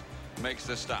teams makes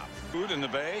the stop. Food in the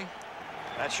Bay.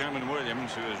 That's Sherman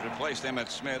Williams, who has replaced Emmitt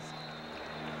Smith.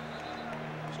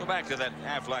 Let's go back to that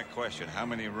Aflac question. How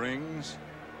many rings,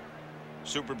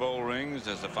 Super Bowl rings,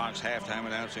 does the Fox halftime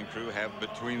announcing crew have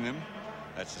between them?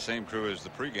 That's the same crew as the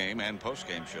pregame and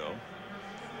postgame show.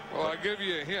 Well, I'll give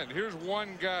you a hint. Here's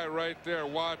one guy right there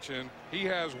watching. He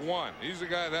has 1. He's the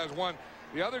guy that has 1.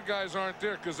 The other guys aren't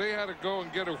there because they had to go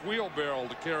and get a wheelbarrow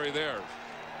to carry theirs.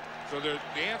 So the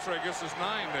answer, I guess, is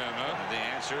 9 then, huh? The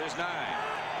answer is 9.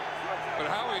 But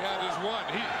Howie had his 1.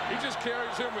 He just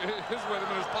carries his with him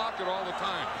in his pocket all the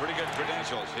time. Pretty good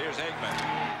credentials. Here's Aikman.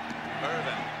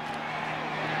 Irvin.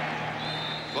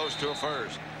 Close to a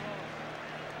first.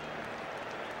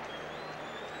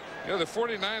 You know, the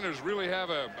 49ers really have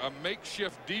a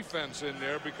makeshift defense in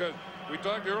there, because we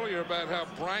talked earlier about how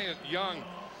Bryant Young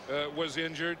was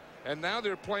injured, and now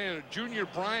they're playing. Junior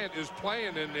Bryant is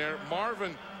playing in there.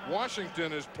 Marvin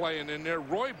Washington is playing in there.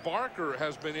 Roy Barker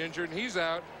has been injured, and he's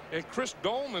out. And Chris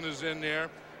Dolman is in there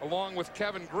along with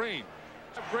Kevin Green.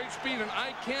 Great speed, and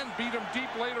I can beat him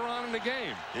deep later on in the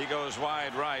game. He goes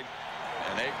wide right,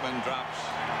 and Aikman drops.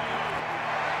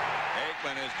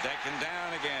 Aikman is decking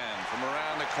down again from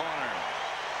around the corner.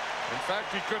 In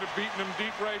fact, he could have beaten him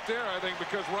deep right there, I think,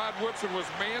 because Rod Woodson was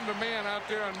man-to-man out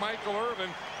there on Michael Irvin.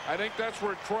 I think that's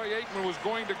where Troy Aikman was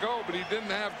going to go, but he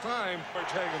didn't have time.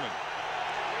 Hageman.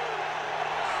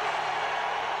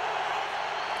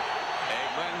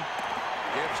 Aikman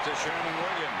gives to Sherman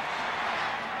Williams.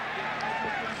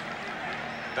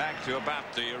 Back to about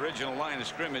the original line of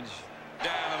scrimmage.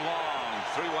 Down and long.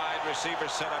 3 wide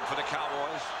receivers set up for the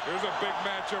Cowboys. There's a big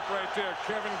matchup right there.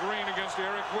 Kevin Green against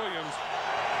Eric Williams.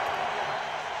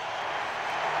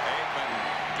 Aikman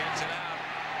gets it out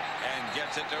and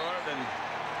gets it to Irvin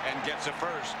and gets a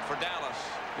first for Dallas.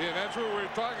 Yeah, that's what we're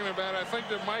talking about. I think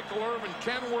that Michael Irvin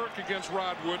can work against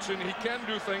Rod Woodson. He can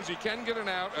do things. He can get an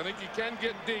out. I think he can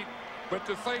get deep. But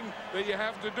the thing that you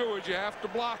have to do is you have to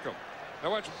block him.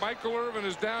 Now watch, Michael Irvin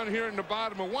is down here in the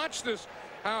bottom. And watch this,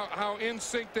 how in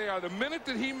sync they are. The minute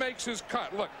that he makes his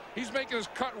cut, look, he's making his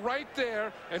cut right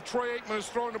there, and Troy Aikman is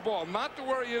throwing the ball. Not to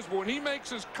where he is, but when he makes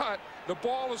his cut, the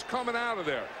ball is coming out of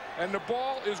there. And the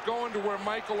ball is going to where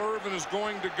Michael Irvin is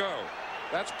going to go.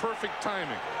 That's perfect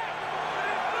timing.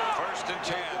 1st and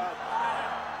 10.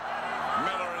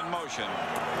 Miller in motion.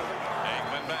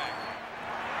 Aikman back.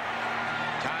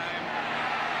 Time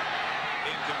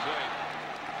Incomplete.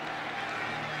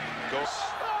 Goes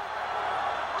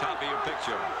top of your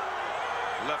picture.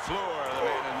 LaFleur, the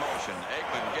man in motion.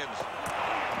 Aikman gives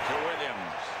to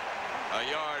Williams. A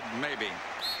yard, maybe.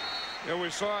 Yeah, we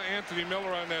saw Anthony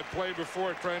Miller on that play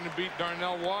before trying to beat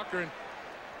Darnell Walker. And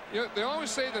you know, they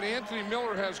always say that Anthony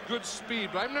Miller has good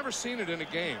speed, but I've never seen it in a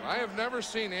game. I have never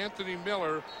seen Anthony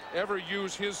Miller ever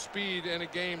use his speed in a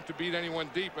game to beat anyone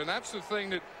deep. And that's the thing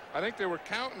that I think they were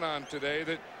counting on today,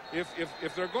 that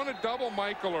if they're going to double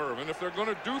Michael Irvin, if they're going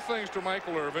to do things to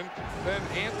Michael Irvin, then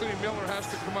Anthony Miller has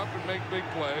to come up and make big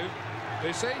plays.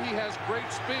 They say he has great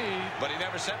speed, but he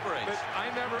never separates. But I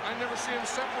never see him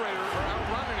separate or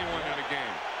outrun anyone in a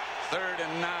game. 3rd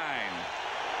and 9.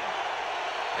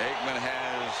 Aikman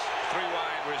has 3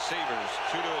 wide receivers,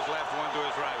 2 to his left, 1 to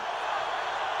his right.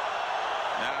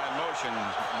 Now in motion,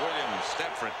 Williams,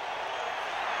 Stepford.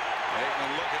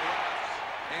 Aikman looking left,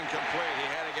 incomplete. He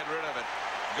had to get rid of it.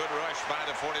 Good rush by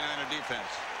the 49er defense.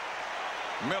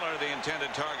 Miller, the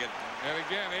intended target. And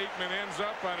again, Aikman ends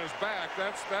up on his back.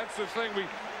 That's the thing. We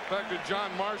talked to John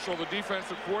Marshall, the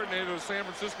defensive coordinator of the San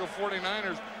Francisco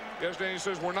 49ers yesterday. He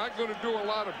says, we're not going to do a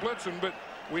lot of blitzing, but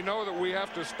we know that we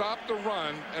have to stop the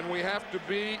run, and we have to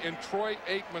be in Troy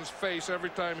Aikman's face every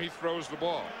time he throws the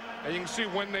ball. And you can see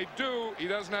when they do, he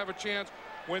doesn't have a chance.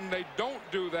 When they don't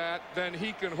do that, then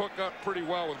he can hook up pretty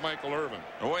well with Michael Irvin.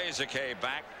 Away-Zakay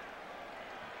back.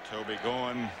 Toby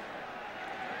going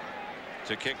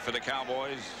to kick for the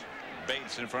Cowboys.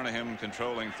 Bates in front of him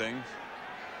controlling things.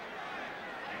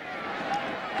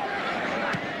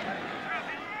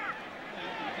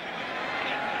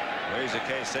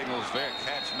 Zakay signals fair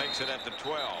catch, makes it at the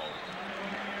 12.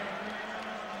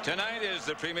 Tonight is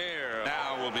the premiere.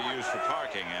 Now will be used for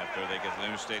parking after they get the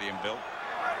new stadium built.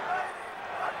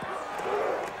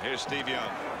 Here's Steve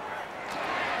Young.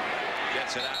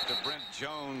 Gets it out to Brent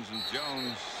Jones, and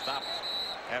Jones stopped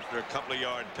after a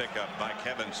couple-of-yard pickup by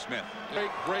Kevin Smith.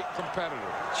 Great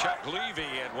competitor. Chuck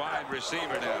Levy at wide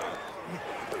receiver now.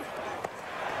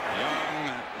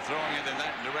 Young throwing it in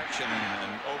that direction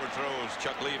and overthrows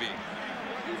Chuck Levy.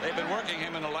 They've been working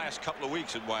him in the last couple of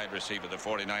weeks at wide receiver, the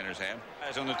 49ers have.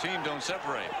 Guys on the team don't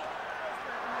separate.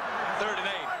 3rd and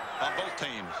 8 on both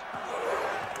teams.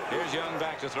 Here's Young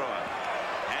back to throw it.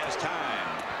 Has time.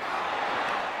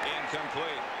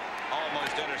 Incomplete.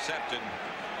 Almost intercepted.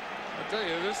 I tell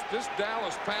you, this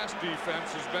Dallas pass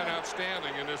defense has been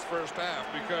outstanding in this first half,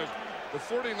 because the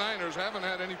 49ers haven't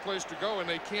had any place to go, and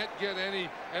they can't get any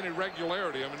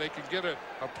regularity. I mean, they can get a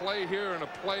play here and a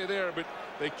play there, but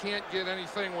they can't get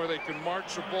anything where they can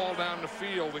march the ball down the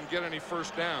field and get any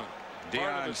first down.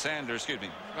 Deion Sanders, excuse me.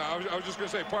 No, I was just going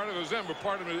to say part of it is them, but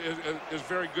part of it is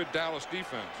very good Dallas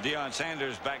defense. Deion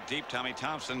Sanders back deep. Tommy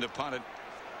Thompson to punt it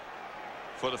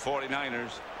for the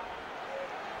 49ers.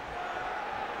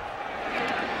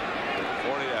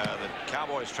 The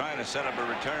Cowboys trying to set up a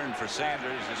return for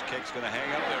Sanders. This kick's going to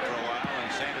hang up there for a while,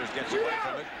 and Sanders gets away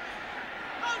from it.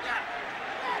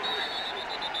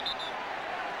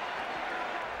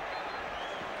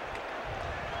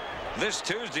 This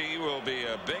Tuesday will be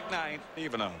a big night,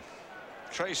 even a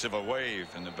trace of a wave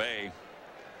in the Bay.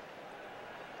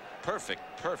 Perfect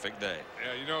day.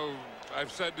 Yeah, you know,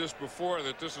 I've said this before,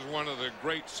 that this is one of the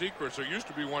great secrets, or used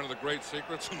to be one of the great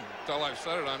secrets until I've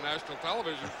said it on national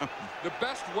television. The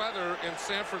best weather in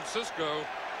San Francisco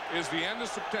is the end of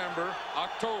September,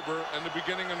 October, and the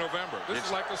beginning of November. This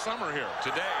is like the summer here.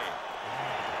 Today,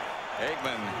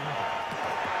 Aikman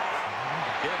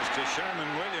gives to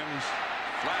Sherman Williams.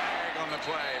 Flag on the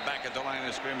play back at the line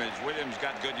of scrimmage. Williams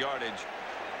got good yardage.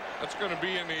 That's going to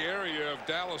be in the area of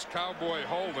Dallas Cowboy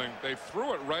holding. They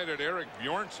threw it right at Eric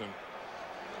Bjornson.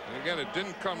 And again, it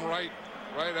didn't come right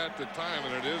at the time,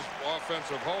 and it is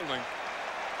offensive holding.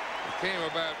 It came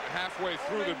about halfway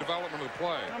through the development of the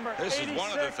play. This is one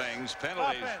of the things,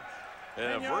 penalties,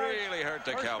 that have really hurt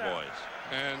the Cowboys.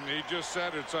 And he just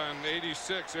said it's on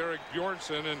 86, Eric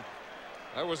Bjornson, and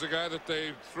that was the guy that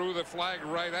they threw the flag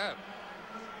right at.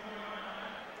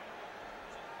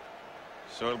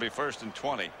 So it'll be 1st and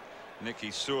 20. Nicky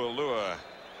Sualua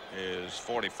is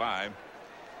 45.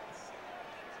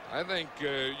 I think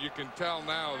you can tell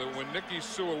now that when Nicky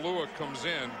Sualua comes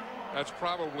in, that's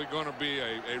probably going to be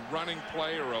a running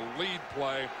play or a lead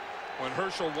play. When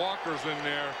Herschel Walker's in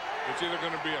there, it's either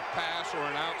going to be a pass or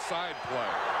an outside play.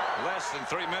 Less than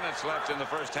 3 minutes left in the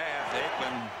first half.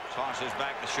 Aikman tosses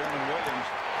back to Sherman Williams,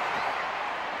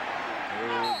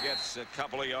 who gets a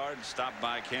couple of yards, stopped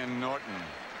by Ken Norton.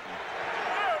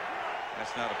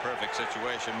 That's not a perfect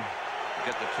situation.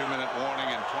 Get the 2-minute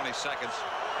warning in 20 seconds.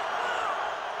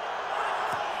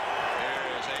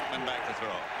 Here's Aikman back to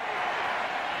throw.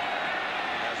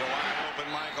 Has a wide open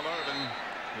open Michael Irvin,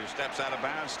 who steps out of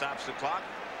bounds, stops the clock.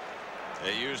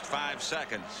 They used 5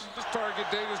 seconds. His target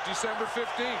date is December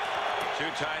 15th. 2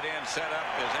 tight end set up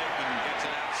as Aikman gets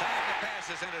it outside. The pass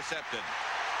is intercepted.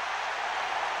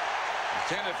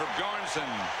 Intended for Bjornsson.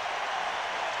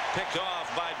 Picked off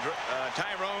by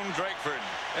Tyrone Drakeford.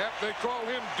 Yep, they call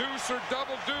him deuce or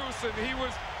double deuce, and he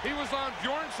was on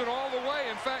Bjornsson all the way.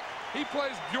 In fact, he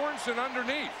plays Bjornsson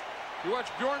underneath. You watch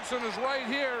Bjornsson is right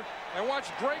here, and watch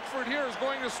Drakeford here is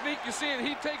going to sneak. You see, and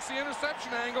he takes the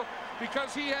interception angle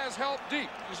because he has help deep.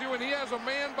 You see, when he has a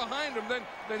man behind him,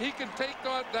 then he can take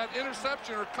that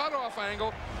interception or cutoff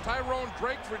angle. Tyrone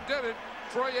Drakeford did it.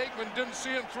 Troy Aikman didn't see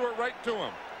him, threw it right to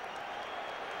him.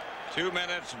 2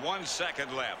 minutes, 1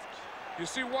 second left. You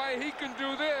see why he can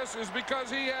do this is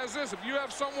because he has this. If you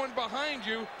have someone behind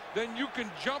you, then you can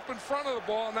jump in front of the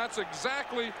ball, and that's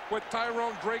exactly what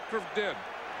Tyrone Drakeford did.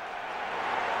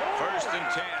 1st and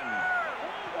 10.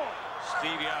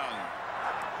 Steve Young.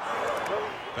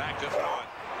 Back to throw it.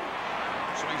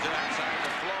 Swings it outside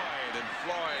to Floyd, and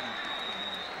Floyd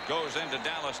goes into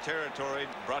Dallas territory,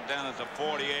 brought down at the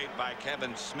 48 by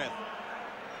Kevin Smith.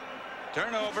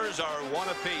 Turnovers are 1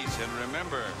 apiece, and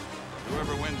remember,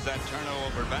 whoever wins that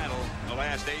turnover battle, the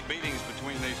last 8 beatings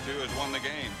between these two has won the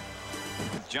game.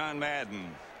 John Madden,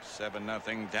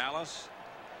 7-0 Dallas.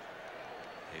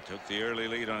 They took the early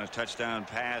lead on a touchdown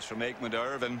pass from Aikman to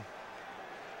Irvin.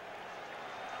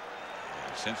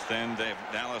 And since then,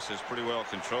 Dallas has pretty well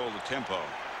controlled the tempo.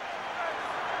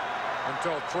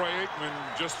 Until Troy Aikman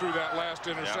just threw that last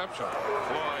interception. Yep.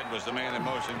 Floyd was the man in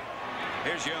motion.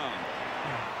 Here's Young.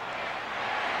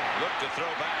 Look to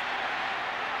throw back.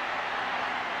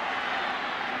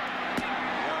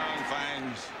 Young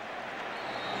finds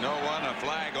no one. A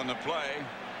flag on the play.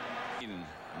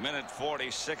 Minute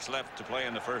 46 left to play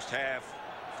in the first half.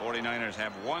 49ers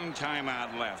have 1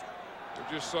 timeout left.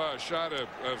 We just saw a shot of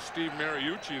Steve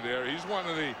Mariucci there. He's one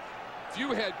of the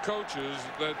few head coaches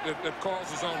that calls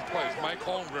his own plays. Mike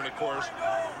Holmgren, of course.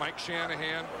 Mike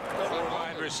Shanahan. 4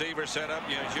 wide receiver set up.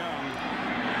 Yes, Young.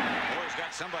 Boy's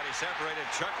got somebody separated.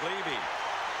 Chuck Levy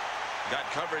got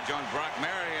coverage on Brock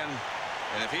Marion.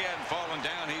 And if he hadn't fallen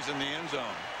down, he's in the end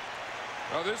zone.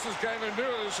 Well, this is kind of new,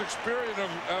 this experience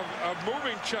of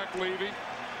moving Chuck Levy.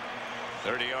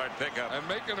 30-yard pickup. And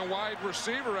making a wide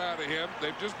receiver out of him.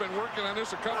 They've just been working on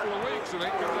this a couple of weeks, and they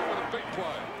come up with a big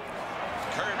play.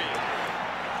 Kirby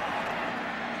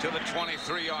to the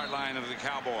 23-yard line of the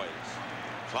Cowboys.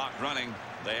 Clock running.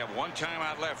 They have 1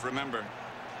 timeout left, remember.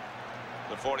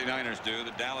 The 49ers do.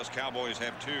 The Dallas Cowboys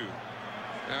have 2.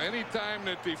 Now, anytime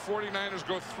that the 49ers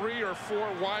go 3 or 4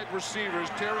 wide receivers,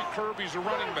 Terry Kirby's a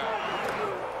running back.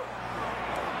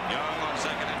 Young on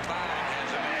 2nd and 5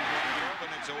 has a man open.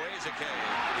 It's a Wazake.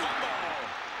 Fumble.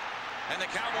 And the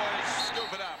Cowboys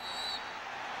scoop it up.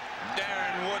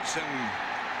 Darren Woodson.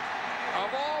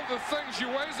 Of all the things,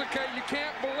 Wazake, you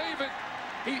can't believe it.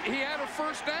 He had a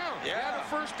first down. Yeah. He had a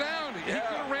first down. He could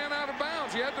have ran out of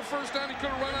bounds. He had the first down. He could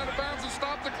have run out of bounds and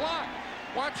stopped the clock.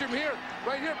 Watch him here.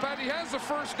 Right here, Pat. He has the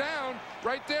first down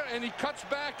right there, and he cuts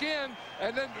back in.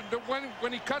 And then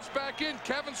when he cuts back in,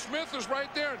 Kevin Smith is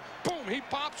right there. And boom, he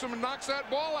pops him and knocks that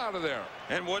ball out of there.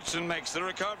 And Woodson makes the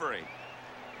recovery.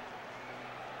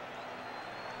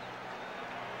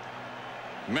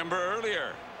 Remember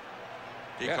earlier,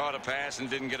 he caught a pass and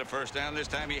didn't get a first down. This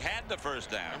time he had the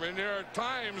first down. I mean, there are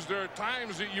times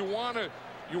that you want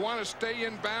to stay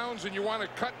in bounds and you want to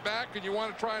cut back and you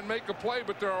want to try and make a play,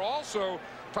 but there are also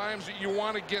times that you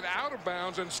want to get out of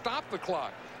bounds and stop the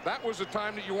clock. That was the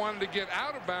time that you wanted to get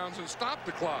out of bounds and stop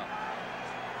the clock.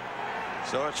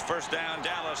 So it's first down,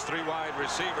 Dallas, 3 wide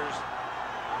receivers.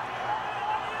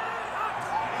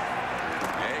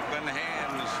 Aikman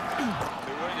hands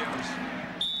to Williams.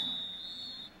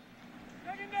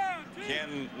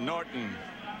 Ken Norton.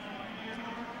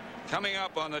 Coming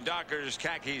up on the Dockers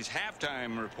Khakis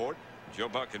halftime report, Joe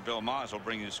Buck and Bill Moss will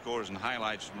bring you scores and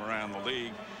highlights from around the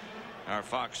league. Our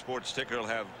Fox Sports ticker will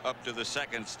have up to the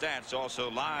second stats. Also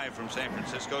live from San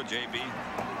Francisco, JB,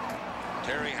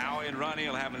 Terry, Howie, and Ronnie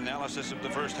will have an analysis of the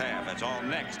first half. That's all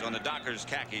next on the Dockers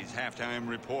Khakis halftime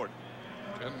report.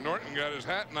 And Norton got his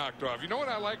hat knocked off. You know what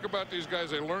I like about these guys?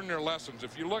 They learn their lessons.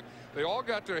 If you look, they all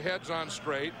got their heads on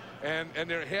straight, and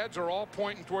their heads are all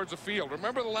pointing towards the field.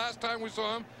 Remember the last time we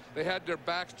saw them? They had their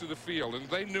backs to the field, and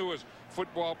they knew as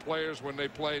football players when they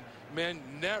played, men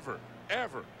never,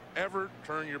 ever, ever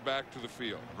turn your back to the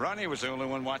field. Ronnie was the only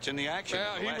one watching the action.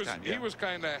 Well, he was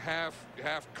kind of half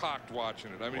cocked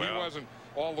watching it. I mean, he wasn't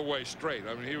all the way straight.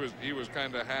 I mean, he was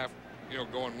kind of half,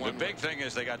 going one way. The big thing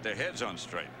is they got their heads on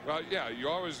straight. Well, yeah, you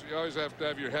always have to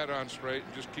have your head on straight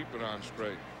and just keep it on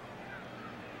straight.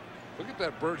 Look at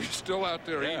that bird. He's still out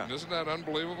there eating. Isn't that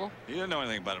unbelievable? He didn't know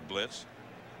anything about a blitz.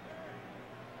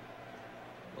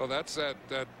 Well, that's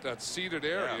that seated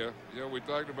area. You know, we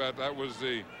talked about that was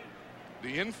the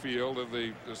infield of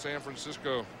the San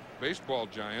Francisco baseball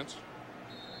Giants.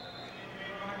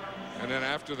 And then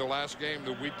after the last game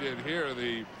that we did here,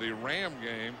 the Ram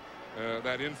game,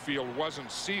 that infield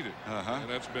wasn't seated. And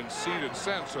that's been seated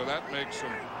since, so that makes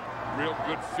some real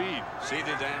good feed.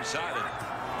 Seated and sided.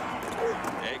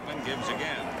 Aikman gives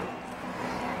again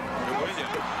to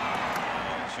Williams.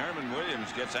 Sherman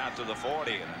Williams gets out to the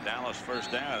 40 and a Dallas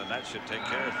first down, and that should take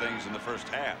care of things in the first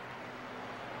half.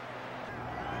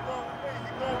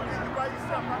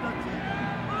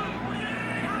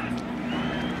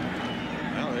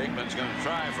 Well, Aikman's going to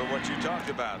try for what you talked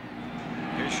about.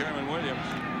 Here's Sherman Williams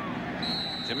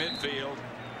to midfield,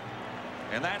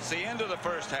 and that's the end of the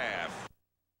first half.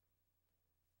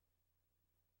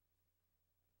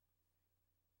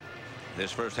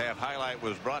 This first half highlight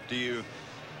was brought to you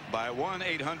by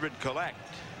 1-800-COLLECT.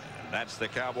 That's the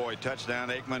Cowboy touchdown,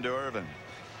 Aikman to Irvin.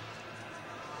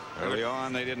 Early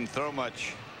on, they didn't throw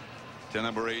much to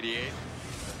number 88.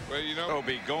 Well, you know, Will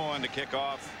be going to kick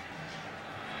off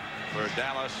for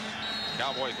Dallas.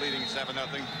 Cowboys leading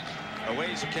 7-0.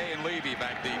 Away's Kay and Levy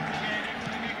back deep.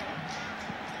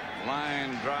 Line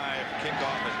drive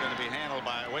kickoff is going to be handled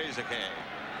by Awayzake.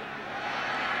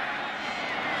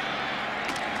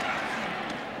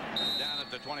 Down at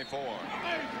the 24.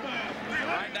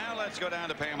 Right now, let's go down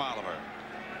to Pam Oliver.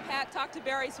 Pat talked to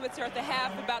Barry Switzer at the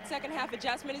half about second half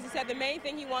adjustment. As he said, the main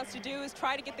thing he wants to do is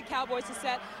try to get the Cowboys to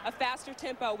set a faster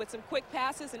tempo with some quick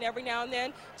passes and every now and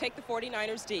then take the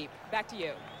 49ers deep. Back to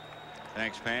you.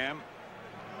 Thanks, Pam.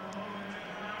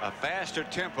 A faster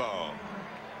tempo.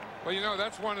 Well, you know,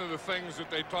 that's one of the things that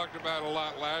they talked about a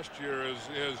lot last year is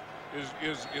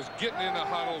getting in the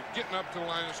huddle, getting up to the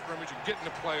line of scrimmage, and getting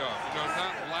the playoff. You know,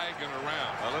 not lagging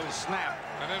around. A little snap.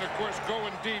 And then, of course,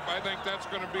 going deep. I think that's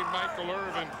going to be Michael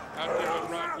Irvin out there with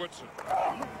Rod Woodson.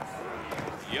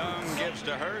 Young gives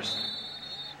to Hurst,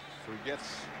 who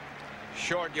gets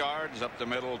short yards up the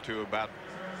middle to about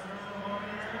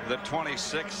the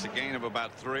 26, a gain of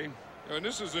about 3. And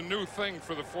this is a new thing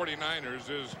for the 49ers,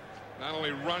 is not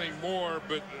only running more,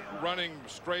 but running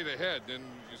straight ahead. And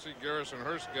you see Garrison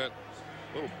Hurst got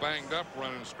a little banged up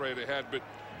running straight ahead, but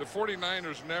the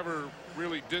 49ers never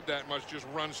really did that much, just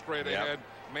run straight ahead,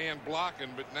 man blocking.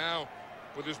 But now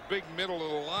with this big middle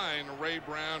of the line, Ray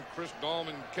Brown, Chris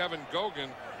Dahlman, Kevin Gogan,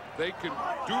 they can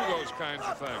do those kinds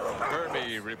of things.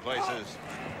 Kirby replaces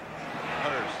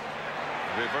Hurst,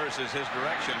 reverses his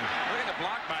direction. Look at the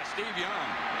block by Steve Young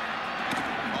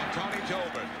on Tony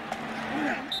Tolbert.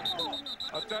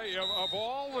 I'll tell you, of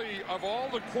all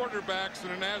the quarterbacks in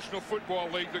the National Football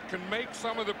League that can make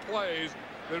some of the plays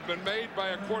that have been made by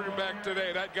a quarterback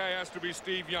today, that guy has to be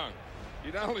Steve Young.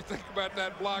 You not only think about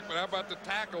that block, but how about the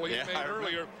tackle he made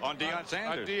earlier on Deion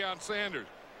Sanders? On Deion Sanders.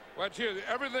 Watch here,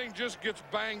 everything just gets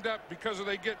banged up because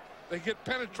they get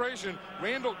penetration.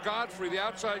 Randall Godfrey, the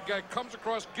outside guy, comes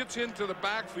across, gets into the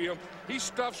backfield. He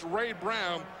stuffs Ray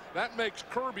Brown. That makes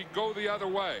Kirby go the other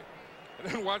way. And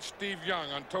then watch Steve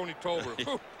Young on Tony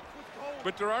Tolbert.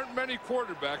 But there aren't many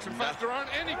quarterbacks. In fact, there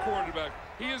aren't any quarterbacks.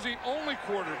 He is the only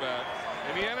quarterback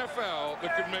in the NFL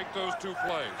that could make those two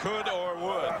plays. Could or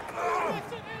would.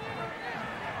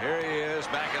 Here he is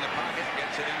back in the pocket,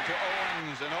 gets it into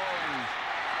Owens, and Owens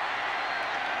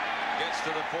gets to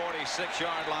the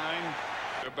 46-yard line.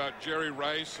 About Jerry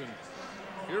Rice, and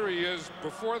here he is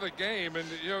before the game, and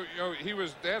you know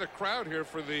they had a crowd here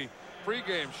for the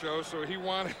pregame show, so he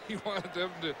wanted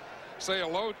them to say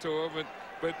hello to him,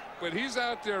 but he's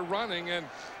out there running, and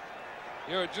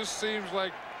you know, it just seems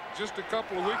like just a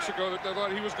couple of weeks ago that they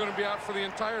thought he was going to be out for the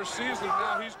entire season.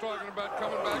 Now he's talking about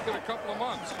coming back in a couple of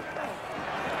months.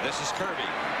 This is Kirby.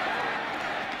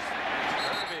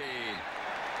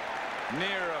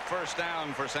 Near a first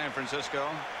down for San Francisco.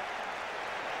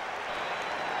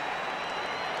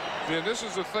 Yeah, this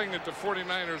is the thing that the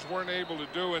 49ers weren't able to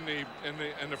do in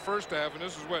the first half, and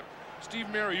this is what Steve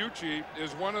Mariucci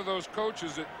is, one of those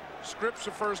coaches that scripts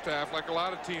the first half like a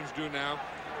lot of teams do now,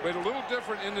 but a little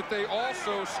different in that they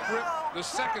also script the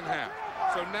second half.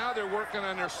 So now they're working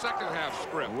on their second half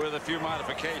script with a few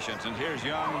modifications. And here's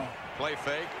Young, play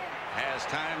fake, has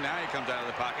time. Now he comes out of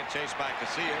the pocket, chased by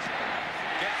Casillas,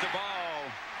 gets the ball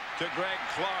to Greg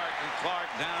Clark, and Clark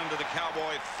down to the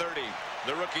Cowboy 30.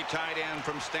 The rookie tight end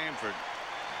from Stanford.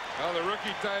 Well, the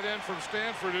rookie tight end from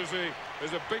Stanford is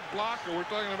a big blocker. We're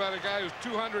talking about a guy who's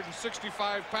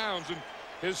 265 pounds, and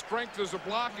his strength is a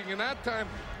blocking. And that time,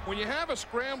 when you have a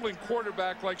scrambling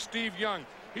quarterback like Steve Young,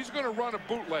 he's going to run a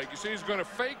bootleg. You see, he's going to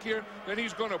fake here, then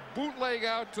he's going to bootleg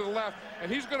out to the left,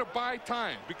 and he's going to buy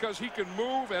time because he can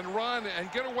move and run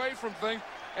and get away from things.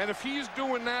 And if he's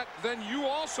doing that, then you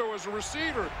also, as a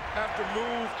receiver, have to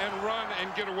move and run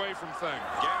and get away from things.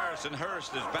 Garrison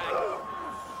Hurst is back,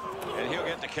 and he'll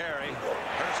get the carry.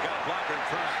 Hurst got a blocker in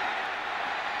front.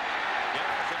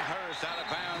 Garrison Hurst out of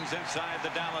bounds inside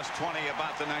the Dallas 20,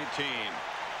 about the 19.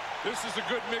 This is a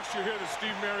good mixture here that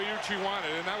Steve Mariucci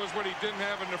wanted, and that was what he didn't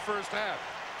have in the first half.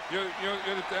 You know,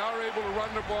 if they are able to run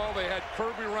the ball, they had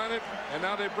Kirby run it, and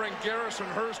now they bring Garrison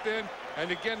Hurst in, and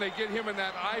again they get him in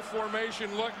that I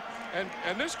formation look, and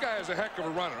this guy is a heck of a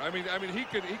runner. I mean he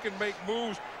can make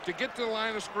moves to get to the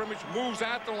line of scrimmage, moves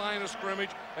at the line of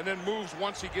scrimmage, and then moves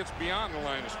once he gets beyond the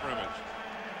line of scrimmage.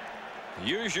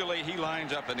 Usually he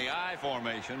lines up in the I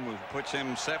formation, which puts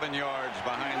him 7 yards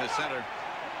behind the center.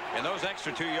 And those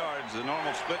extra 2 yards, the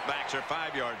normal split backs are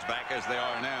 5 yards back as they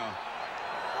are now.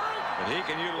 But he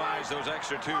can utilize those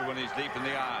extra 2 when he's deep in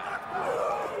the I.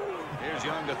 Here's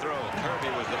Young to throw. Kirby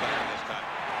was the back this time.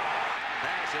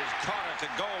 Pass is caught at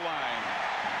the goal line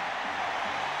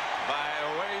by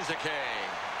Owezike.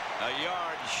 A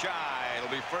yard shy.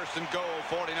 It'll be 1st and goal,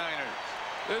 49ers.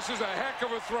 This is a heck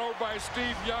of a throw by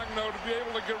Steve Young, though, to be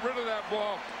able to get rid of that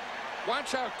ball.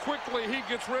 Watch how quickly he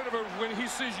gets rid of it when he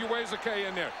sees Owezike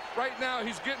in there. Right now,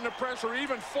 he's getting the pressure,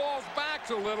 even falls back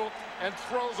a little and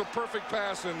throws a perfect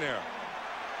pass in there.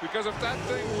 Because if that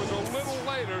thing was a little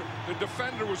later, the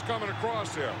defender was coming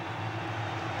across there.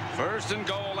 1st and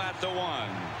goal at the 1.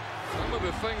 Some of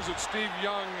the things that Steve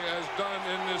Young has done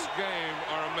in this game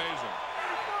are amazing.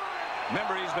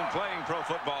 Remember, he's been playing pro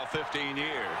football 15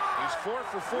 years. He's 4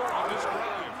 for 4 on this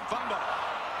drive. Fumble.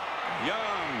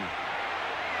 Young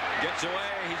gets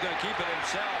away. He's going to keep it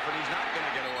himself, and he's not going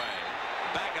to get away.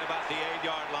 Back at about the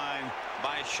 8-yard line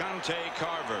by Shante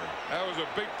Carver. That was a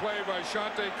big play by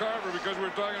Shante Carver because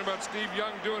we're talking about Steve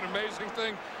Young doing an amazing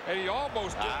thing, and he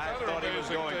almost did another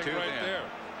amazing thing right there.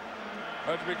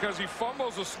 That's because he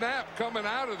fumbles a snap coming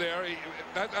out of there.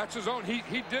 That's his own.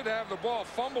 He did have the ball,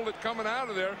 fumbled it coming out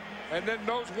of there, and then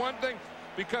knows one thing,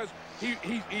 because he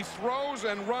throws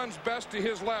and runs best to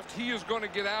his left. He is going to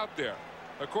get out there.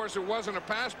 Of course, it wasn't a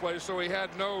pass play, so he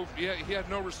had no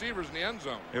receivers in the end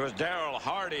zone. It was Darrell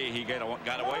Hardy he got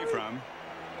away from.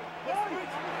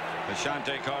 But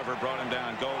Shante Carver brought him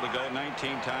down goal to go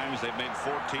 19 times. They've made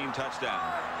 14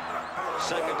 touchdowns.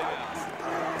 2nd down.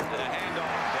 And a handoff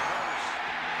to Hurst.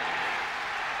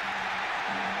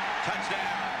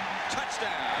 Touchdown.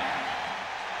 Touchdown.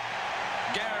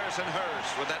 Garrison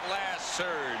Hurst with that last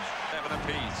surge. 7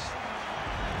 apiece.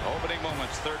 Opening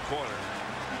moments, 3rd quarter.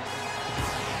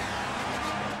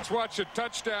 Let's watch a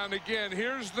touchdown again.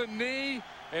 Here's the knee,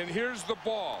 and here's the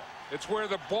ball. It's where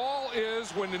the ball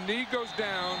is when the knee goes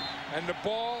down, and the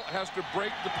ball has to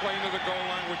break the plane of the goal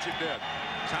line, which it did.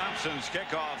 Thompson's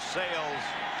kickoff sails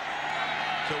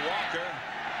to Walker.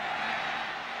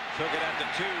 Took it at the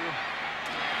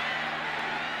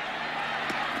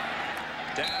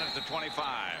 2. Down at the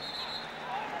 25.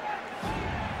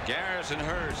 Garrison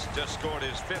Hurst just scored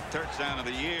his 5th touchdown of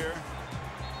the year.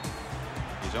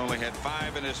 He's only had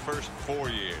 5 in his first 4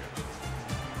 years.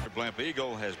 Blimp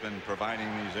Eagle has been providing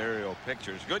these aerial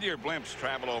pictures. Goodyear blimps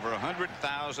travel over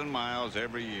 100,000 miles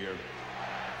every year,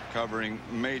 covering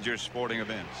major sporting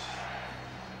events.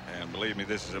 And believe me,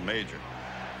 this is a major.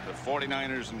 The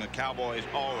 49ers and the Cowboys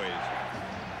always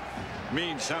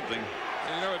mean something.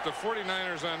 And you know, at the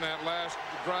 49ers on that last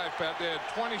drive, Pat, they had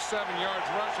 27 yards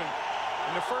rushing.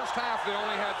 In the first half, they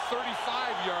only had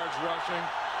 35 yards rushing,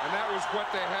 and that was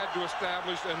what they had to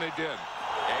establish, and they did.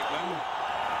 Aikman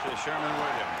to Sherman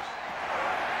Williams.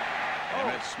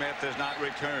 Emmett Smith has not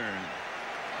returned.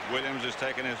 Williams has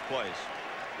taken his place.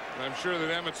 I'm sure that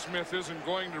Emmett Smith isn't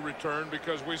going to return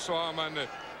because we saw him on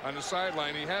the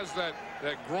sideline. He has that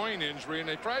groin injury, and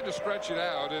they tried to stretch it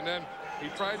out, and then he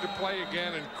tried to play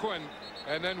again and couldn't.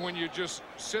 And then when you just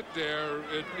sit there,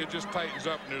 it just tightens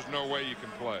up, and there's no way you can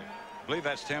play. I believe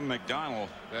that's Tim McDonald.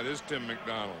 That is Tim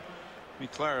McDonald. Let me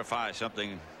clarify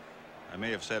something I may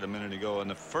have said a minute ago. In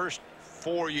the first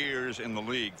 4 years in the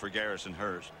league for Garrison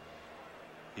Hurst,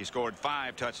 he scored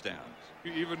 5 touchdowns.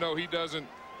 Even though he doesn't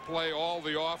play all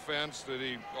the offense, that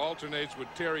he alternates with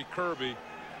Terry Kirby,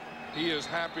 he is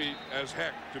happy as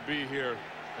heck to be here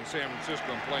in San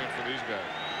Francisco and playing for these guys.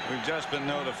 We've just been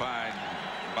notified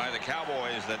by the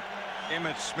Cowboys that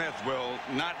Emmitt Smith will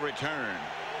not return.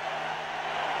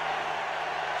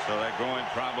 So that groin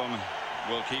problem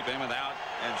will keep Emmett out,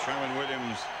 and Sherman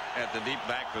Williams at the deep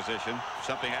back position. If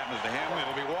something happens to him,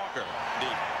 it'll be Walker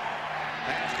deep.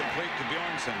 Pass complete to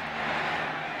Bjornsson.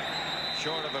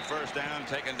 Short of a first down,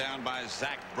 taken down by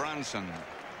Zach Brunson.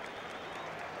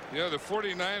 You know, the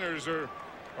 49ers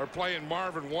are playing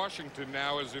Marvin Washington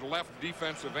now as the left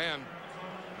defensive end.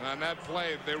 And on that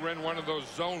play, they ran one of those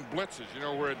zone blitzes, you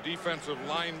know, where a defensive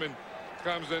lineman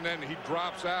comes in and he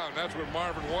drops out. And that's what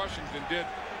Marvin Washington did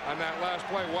on that last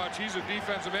play. Watch, he's a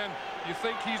defensive end. You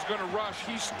think he's going to rush.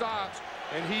 He stops,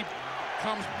 and he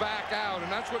comes back out.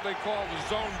 And that's what they call the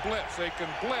zone blitz. They can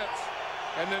blitz,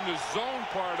 and then the zone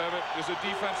part of it is a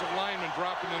defensive lineman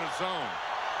dropping in a zone.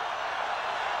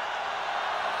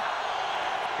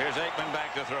 Here's Aikman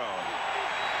back to throw.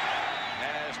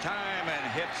 Has time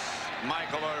and hits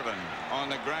Michael Irvin on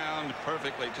the ground.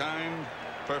 Perfectly timed,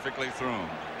 perfectly thrown.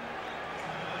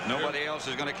 Nobody else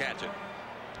is going to catch it.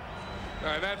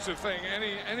 That's the thing.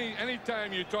 Any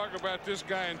time you talk about this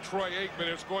guy and Troy Aikman,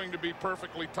 it's going to be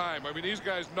perfectly timed. I mean, these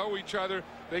guys know each other.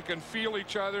 They can feel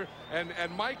each other. And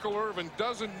Michael Irvin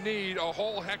doesn't need a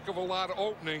whole heck of a lot of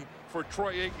opening for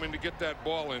Troy Aikman to get that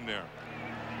ball in there.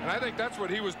 And I think that's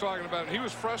what he was talking about. And he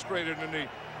was frustrated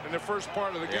in the first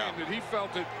part of the game that he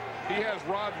felt that he has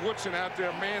Rod Woodson out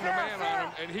there man-to-man on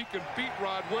him, and he can beat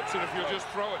Rod Woodson if you just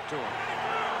throw it to him.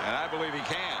 And I believe he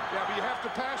can. Yeah, but you have to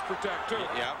pass protect, too.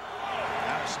 Yep.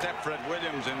 Now Stepford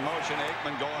Williams in motion.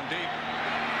 Aikman going deep.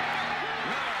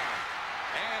 Miller.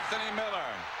 Anthony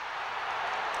Miller.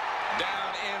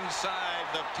 Down inside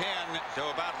the 10 to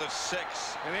about the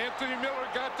 6. And Anthony Miller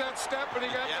got that step, and he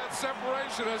got that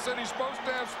separation. I said he's supposed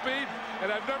to have speed,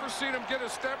 and I've never seen him get a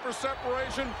step or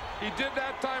separation. He did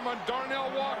that time on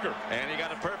Darnell Walker. And he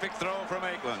got a perfect throw from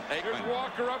Aikman. There's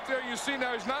Walker up there. You see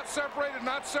now he's not separated,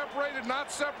 not separated,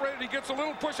 not separated. He gets a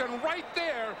little push, and right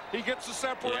there he gets the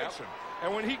separation.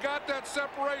 And when he got that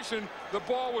separation, the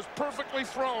ball was perfectly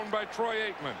thrown by Troy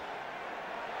Aikman.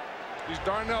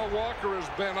 Darnell Walker has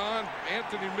been on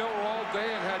Anthony Miller all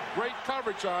day and had great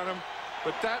coverage on him,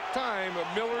 but that time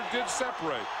Miller did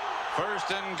separate. First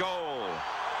and goal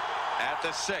at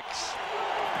the 6.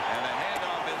 And the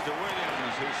handoff is to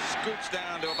Williams, who scoots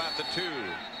down to about the 2.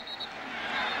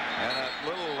 And a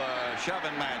little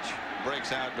shoving match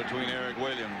breaks out between Eric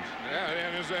Williams. Yeah,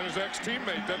 and his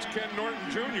ex-teammate, that's Ken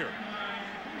Norton Jr.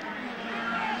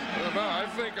 No, I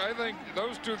think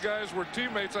those two guys were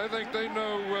teammates. I think they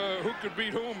know who could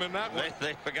beat whom in that one.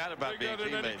 They forgot about being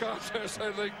teammates. In any contest,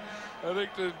 I think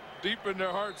that deep in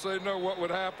their hearts they know what would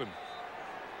happen.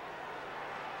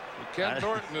 Ken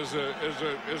Norton is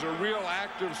a real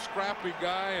active, scrappy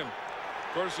guy, and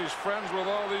of course he's friends with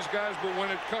all these guys. But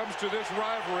when it comes to this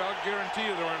rivalry, I'll guarantee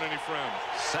you there aren't any friends.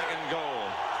 Second goal,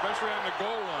 especially on the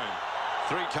goal line.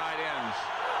 3 tight ends.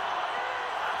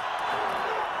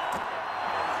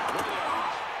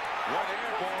 One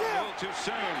air ball a little too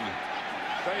soon.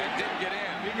 They didn't get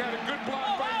in. He got a good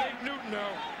block by Nate Newton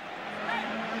now.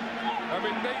 I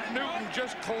mean, Nate Newton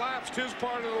just collapsed his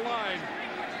part of the line.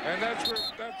 And that's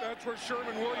where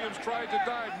Sherman Williams tried to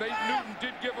dive. Nate Newton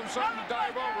did give him something to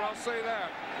dive over, I'll say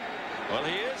that. Well,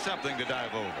 he is something to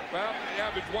dive over. Well, yeah,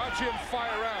 but watch him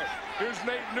fire out. Here's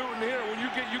Nate Newton here. When you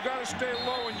got to stay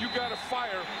low and you got to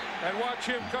fire. And watch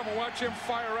him come and watch him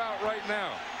fire out right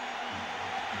now.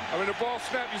 I mean, the ball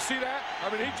snapped. You see that?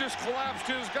 I mean, he just collapsed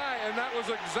his guy, and that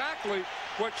was exactly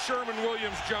what Sherman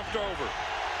Williams jumped over.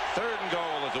 Third and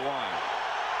goal is the 1.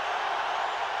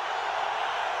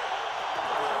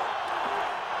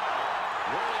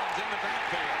 Williams in the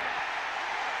backfield.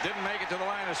 Didn't make it to the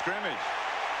line of scrimmage.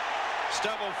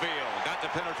 Stubblefield got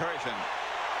the penetration.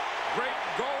 Great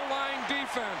goal line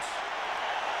defense.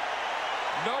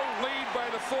 No lead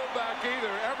by the fullback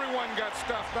either. Everyone got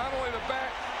stuffed, not only the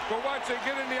back. But watch, they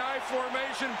get in the I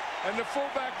formation, and the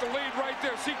fullback the lead right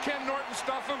there. See Ken Norton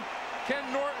stuff him? Ken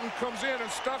Norton comes in and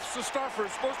stuffs the stuffer.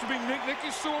 It's supposed to be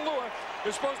Nicky Sualua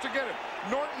is supposed to get it.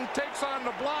 Norton takes on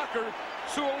the blocker,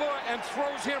 Sualua, and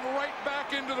throws him right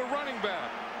back into the running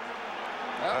back.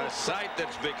 A sight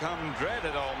that's become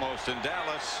dreaded almost in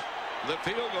Dallas. The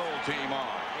field goal team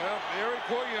on. Well, Eric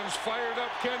Williams fired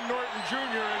up Ken Norton Jr.,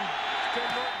 and Ken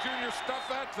Norton Jr. stuffed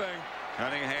that thing.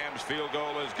 Cunningham's field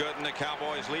goal is good, and the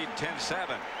Cowboys lead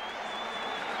 10-7.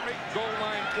 Great goal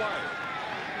line play.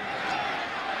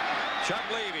 Chuck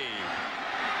Levy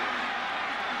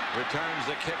returns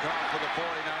the kickoff for the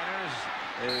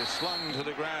 49ers. Is slung to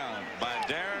the ground by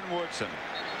Darren Woodson.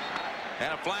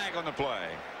 And a flag on the play.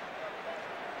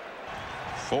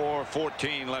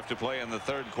 4:14 left to play in the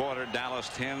third quarter. Dallas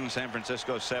 10, San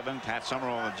Francisco 7. Pat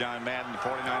Summerall with John Madden. The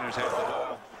 49ers have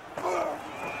the ball.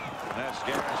 That's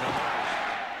Garrison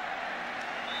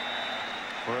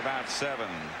for about 7.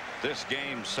 This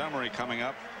game summary coming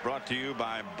up, brought to you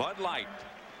by Bud Light.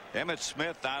 Emmitt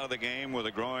Smith out of the game with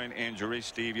a groin injury.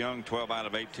 Steve Young 12 out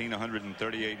of 18,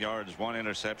 138 yards, 1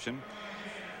 interception.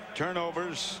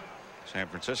 Turnovers San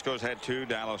Francisco's had 2,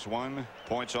 Dallas 1.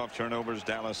 Points off turnovers,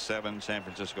 Dallas 7, San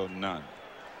Francisco none.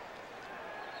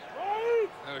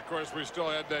 And of course, we still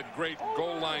had that great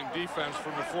goal line defense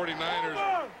from the 49ers.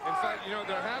 In fact, you know,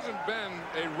 there hasn't been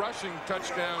a rushing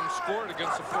touchdown scored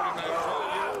against the 49ers all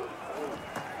year.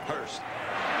 Hurst.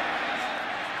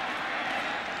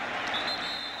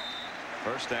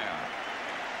 First down.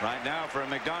 Right now for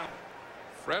McDonald.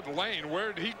 Fred Lane,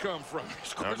 where did he come from?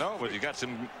 I don't know, but he got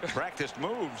some practiced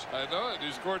moves. I know it.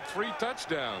 He scored 3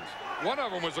 touchdowns. One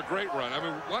of them was a great run. I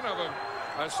mean, one of them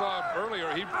I saw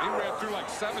earlier. He ran through like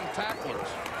 7 tacklers.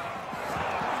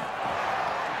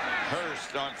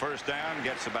 Hurst on first down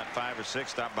gets about 5 or 6,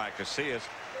 stopped by Casillas.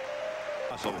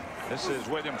 This is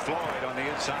William Floyd on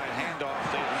the inside handoff,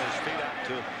 taking his feet out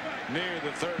to near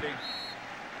the 30.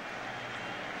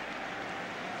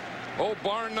 Oh,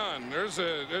 bar none. There's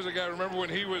a guy. Remember when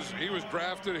he was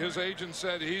drafted? His agent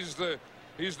said he's the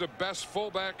best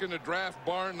fullback in the draft,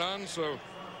 bar none. So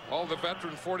all the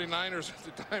veteran 49ers at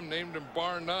the time named him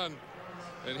bar none,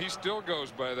 and he still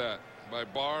goes by that, by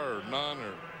bar or none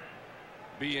or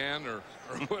BN or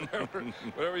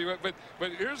whatever you want. But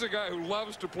here's a guy who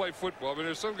loves to play football. I mean,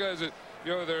 there's some guys that,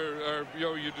 you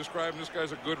know, you describe this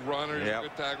guy's a good runner, he's a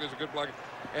good tackler, he's a good blocker,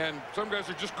 and some guys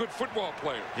are just good football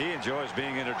players. He enjoys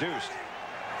being introduced.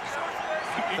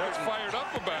 He gets fired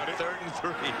up about it. 3rd and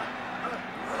 3.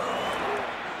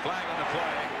 Flag on the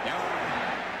play. Young.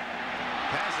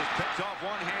 Pass is picked off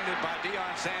one-handed by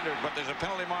Deion Sanders, but there's a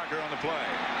penalty marker on the play.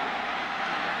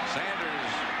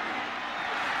 Sanders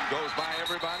goes by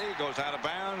everybody, goes out of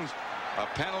bounds. A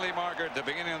penalty marker at the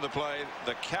beginning of the play.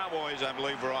 The Cowboys, I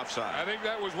believe, were offside. I think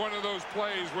that was one of those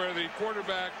plays where the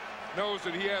quarterback knows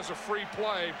that he has a free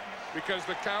play because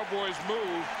the Cowboys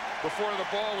moved before the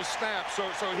ball was snapped, so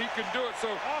he could do it.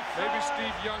 So maybe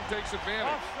Steve Young takes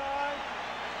advantage. Offside.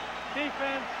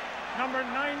 Defense number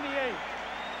 98.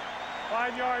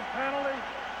 5-yard penalty.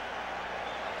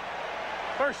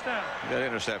 First down. That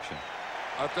interception.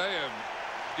 I'll tell you,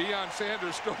 Deion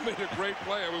Sanders still made a great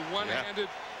play. I mean, one-handed,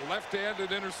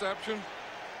 left-handed interception.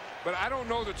 But I don't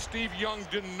know that Steve Young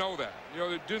didn't know that. You know,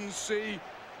 that didn't see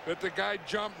that the guy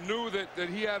jumped, knew that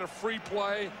he had a free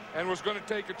play and was going to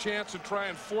take a chance and try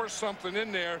and force something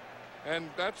in there. And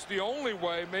that's the only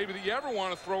way maybe that you ever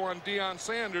want to throw on Deion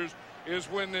Sanders is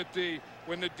when the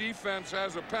defense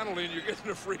has a penalty and you're getting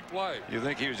a free play. You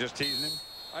think he was just teasing him?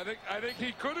 I think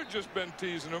he could have just been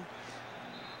teasing him.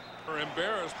 Or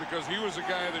embarrassed because he was a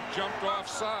guy that jumped off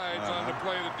sides on the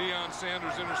play that Deion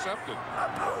Sanders intercepted.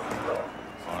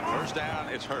 On first down,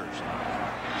 it's Hurst.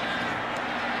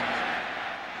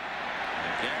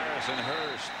 Garrison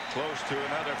Hurst close to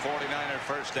another 49er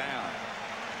first down.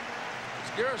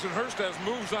 Garrison Hurst has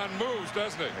moves on moves,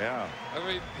 doesn't he? Yeah. I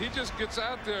mean, he just gets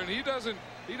out there and he doesn't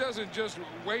just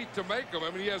wait to make them.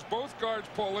 I mean, he has both guards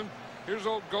pulling. Here's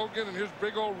old Gogan and here's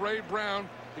big old Ray Brown.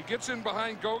 He gets in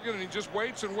behind Gogan and he just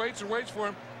waits and waits and waits for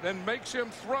him, then makes him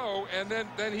throw, and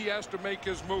then he has to make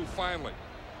his move finally.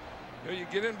 You know, you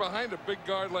get in behind a big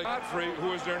guard like Godfrey,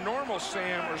 who is their normal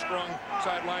Sam or strong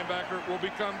side linebacker, will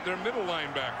become their middle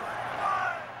linebacker.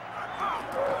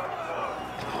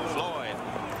 Floyd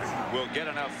will get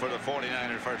enough for the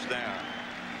 49er first down.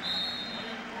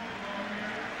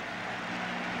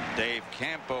 Dave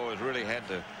Campo has really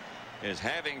is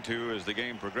having to as the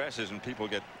game progresses and people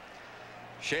get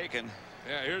shaken.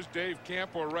 Yeah, here's Dave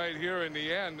Campo right here in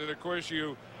the end, and of course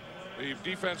the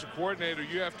defensive coordinator,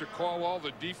 you have to call all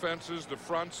the defenses, the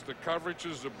fronts, the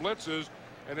coverages, the blitzes,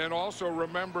 and then also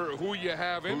remember who you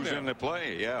have in there. Who's in the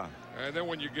play, yeah. And then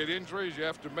when you get injuries, you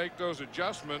have to make those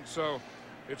adjustments. So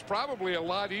it's probably a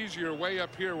lot easier way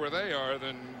up here where they are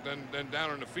than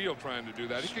down in the field trying to do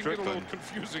that. It can get a little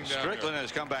confusing down there. Strickland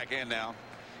has come back in now,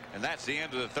 and that's the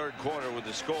end of the third quarter with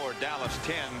the score Dallas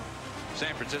 10,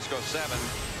 San Francisco 7.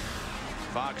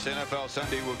 Fox NFL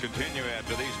Sunday will continue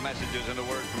after these messages and a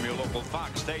word from your local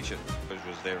Fox station. This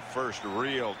was their first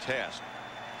real test.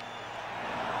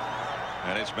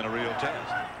 And it's been a real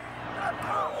test.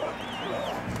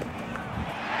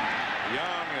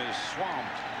 Young is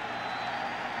swamped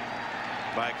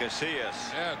by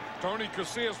Casillas. Yeah, Tony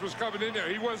Casillas was coming in there.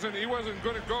 He wasn't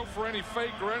going to go for any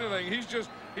fake or anything. He's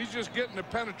just getting the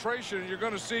penetration, and you're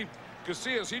going to see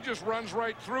Casillas, he just runs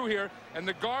right through here, and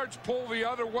the guards pull the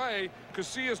other way.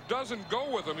 Casillas doesn't go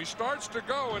with him. He starts to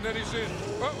go, and then he says,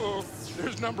 uh-oh,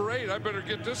 there's number 8. I better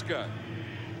get this guy.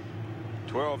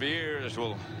 12 years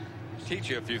will teach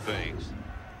you a few things.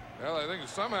 Well, I think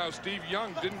somehow Steve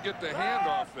Young didn't get the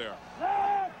handoff there.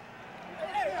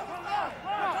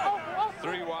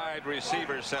 3 wide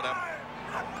receivers set up.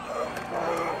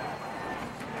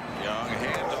 Young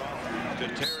handoff to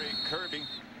Terry Kirby.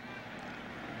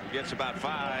 gets about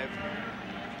 5.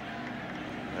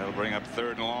 That'll bring up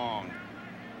 3rd and long.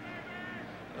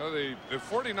 Well, the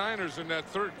 49ers in that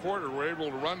third quarter were able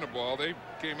to run the ball. They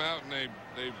came out and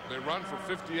they run for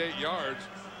 58 yards.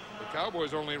 The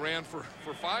Cowboys only ran for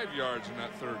 5 yards in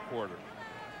that third quarter.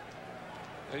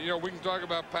 And, you know, we can talk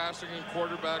about passing and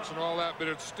quarterbacks and all that, but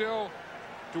it's still,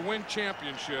 to win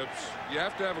championships, you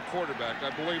have to have a quarterback. I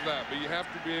believe that, but you have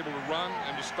to be able to run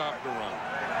and to stop the run.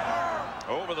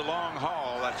 Over the long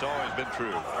haul, that's always been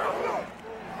true.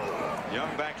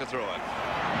 Young back to throw it.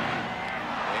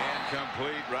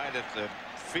 Incomplete, right at the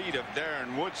feet of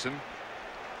Darren Woodson.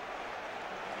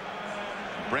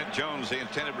 Brent Jones, the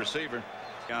intended receiver.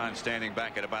 John standing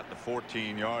back at about the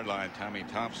 14-yard line. Tommy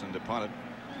Thompson to punt it.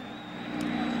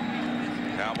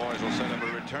 Cowboys will set up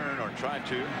a return, or try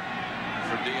to,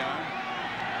 for Dion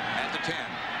at the 10.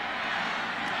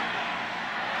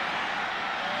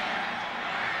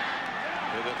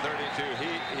 To the 32.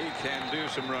 He can do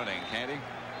some running, can't he?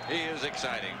 He is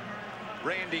exciting.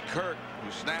 Randy Kirk,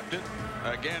 who snapped it,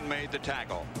 again made the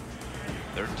tackle.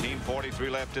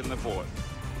 13:43 left in the fourth.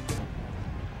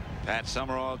 Pat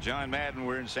Summerall, John Madden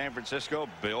were in San Francisco.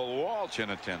 Bill Walsh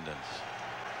in attendance.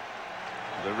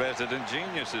 The resident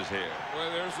genius is here.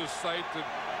 Well, there's a sight that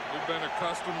we've been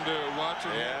accustomed to watching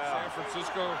in San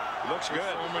Francisco. Looks for good.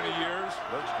 So many years.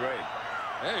 Looks great.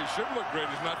 Hey, he should look great.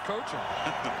 He's not coaching.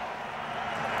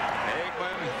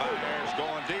 Aikman fires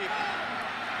going deep.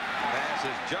 Pass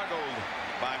is juggled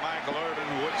by Michael Irvin.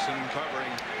 Woodson covering.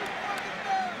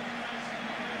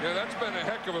 Yeah, that's been a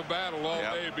heck of a battle all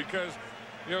day, because,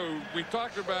 you know, we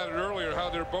talked about it earlier, how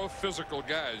they're both physical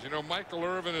guys. You know, Michael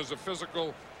Irvin is a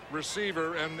physical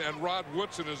receiver, and Rod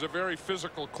Woodson is a very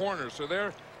physical corner. So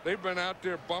they've been out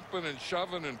there bumping and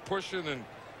shoving and pushing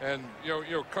and you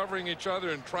know covering each other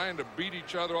and trying to beat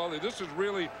each other all day. This is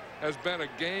really has been a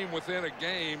game within a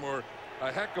game, or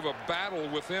a heck of a battle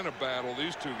within a battle,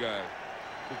 these two guys,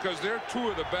 because they're two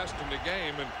of the best in the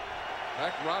game. And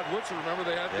heck, Rod Woodson, remember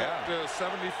they had that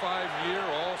 75-year,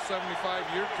 all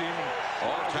 75-year team.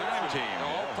 All-time team.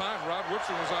 All-time. Rod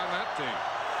Woodson was on that team.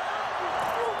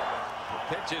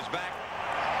 Pitch is back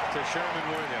to Sherman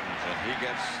Williams, and he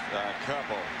gets a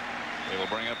couple. They will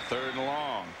bring up 3rd and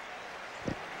long.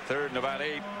 3rd and about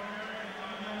 8.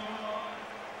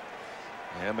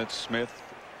 Emmett Smith.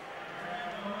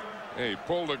 He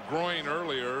pulled a groin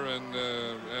earlier, and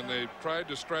they tried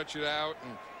to stretch it out,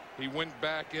 and he went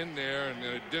back in there, and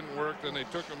it didn't work. Then they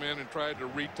took him in and tried to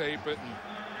retape it,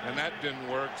 and that didn't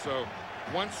work. So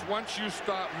once you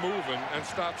stop moving and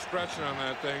stop stretching on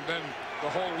that thing, then the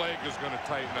whole leg is going to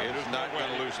tighten up. It's not going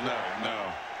to loosen up. No.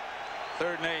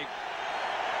 3rd and 8.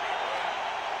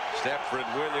 Stepford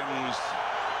Williams,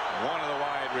 one of the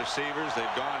wide receivers.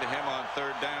 They've gone to him on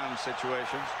 3rd down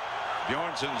situations.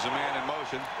 Bjornson's the man in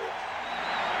motion.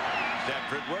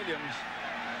 Stepford Williams.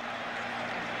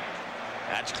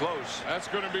 That's close. That's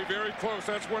going to be very close.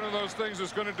 That's one of those things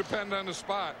that's going to depend on the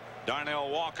spot. Darnell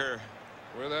Walker.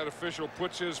 Where that official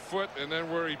puts his foot, and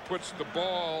then where he puts the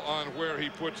ball on where he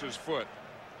puts his foot.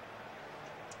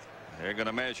 They're going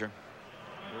to measure.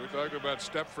 We talked about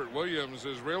Stepford Williams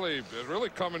is really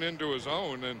coming into his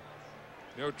own, and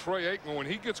you know, Troy Aikman, when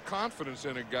he gets confidence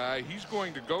in a guy, he's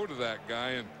going to go to that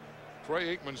guy, and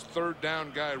Troy Aikman's 3rd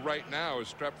down guy right now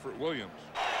is Stepford Williams.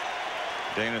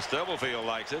 Dana Stubblefield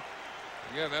likes it.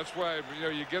 Yeah, that's why, you know,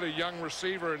 you get a young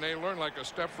receiver and they learn, like a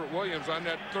Stepford Williams, on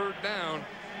that 3rd down.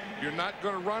 You're not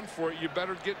going to run for it. You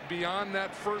better get beyond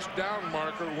that 1st down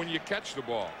marker when you catch the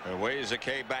ball. Away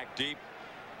Zakay back deep.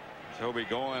 Toby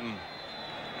going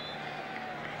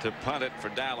to punt it for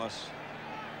Dallas.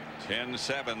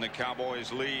 10-7, the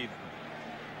Cowboys lead.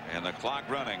 And the clock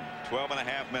running.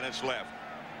 12.5 minutes left.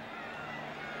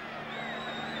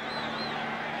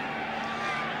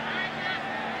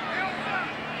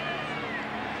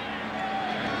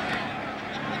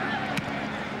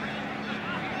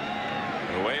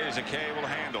 Zakay will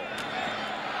handle.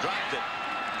 Dropped it.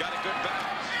 Got a good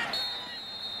bounce.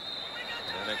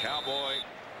 And the Cowboy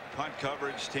punt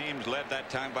coverage teams led that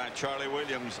time by Charlie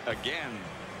Williams. Again,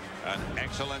 an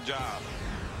excellent job.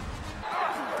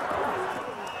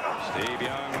 Steve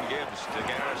Young gives to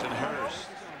Garrison Hurst.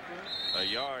 A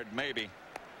yard, maybe.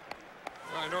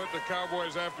 Well, I know what the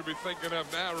Cowboys have to be thinking of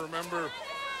now. Remember,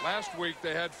 last week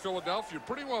they had Philadelphia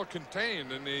pretty well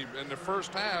contained in the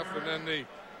first half, and then the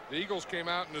Eagles came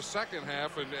out in the second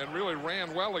half and really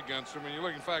ran well against them. And you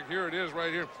look, in fact, here it is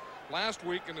right here. Last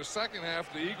week in the second half,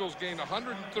 the Eagles gained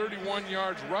 131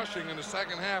 yards rushing in the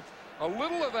second half. A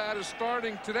little of that is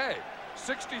starting today.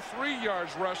 63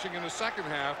 yards rushing in the second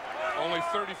half, only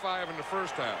 35 in the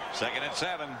first half. 2nd and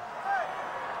 7.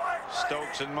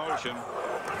 Stokes in motion.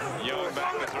 Young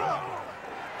back to throw.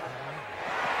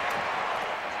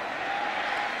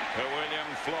 To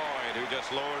William Floyd, who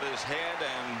just lowered his head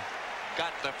and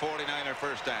got the 49er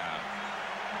first down.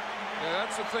 Yeah,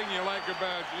 that's the thing you like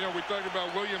about, we talk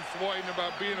about William Floyd and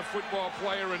about being a football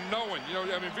player and knowing,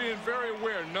 being very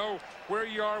aware, know where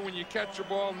you are when you catch the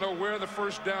ball, know where the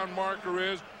first down marker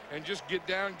is, and just get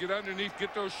down, get underneath,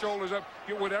 get those shoulders up,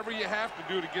 get whatever you have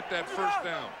to do to get that first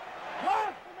down.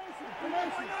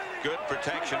 Good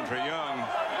protection for Young.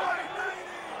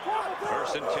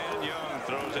 First and 10, Young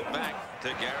throws it back to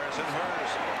Garrison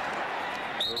Hurst,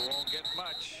 who won't get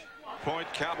much.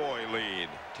 Point Cowboy lead,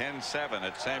 10-7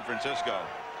 at San Francisco.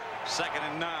 Second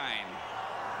and 9.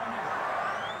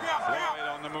 Floyd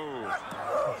on the move.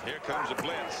 Here comes a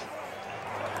blitz.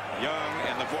 Young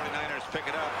and the 49ers pick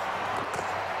it up.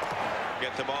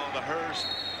 Get the ball to Hurst.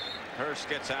 Hurst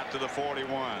gets out to the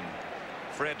 41.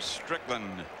 Fred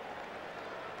Strickland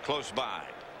close by.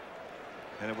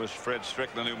 And it was Fred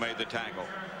Strickland who made the tackle.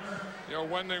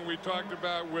 One thing we talked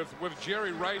about with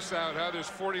Jerry Rice out, how this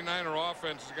 49er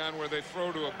offense has gone where they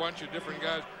throw to a bunch of different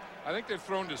guys. I think they've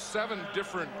thrown to 7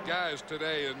 different guys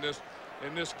today in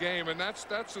this game, and that's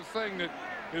the thing that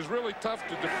is really tough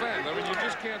to defend. I mean, you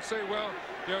just can't say, well,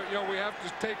 we have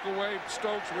to take away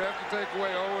Stokes, we have to take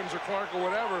away Owens or Clark or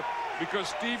whatever, because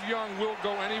Steve Young will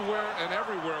go anywhere and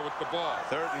everywhere with the ball.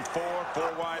 Third and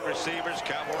 4 wide receivers.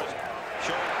 Cowboys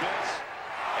short blitz.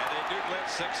 And they do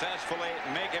blitz successfully,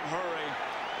 make him hurry.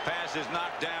 Pass is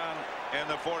knocked down, and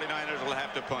the 49ers will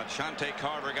have to punt. Shante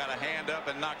Carver got a hand up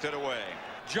and knocked it away.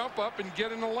 Jump up and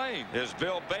get in the lane. It's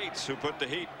Bill Bates who put the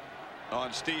heat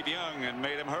on Steve Young and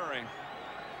made him hurry.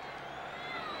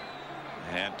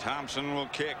 And Thompson will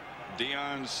kick.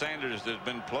 Deion Sanders has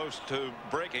been close to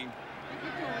breaking.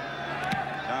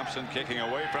 Thompson kicking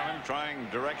away from him, trying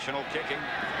directional kicking.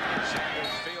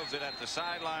 Sanders fields it at the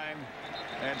sideline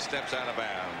and steps out of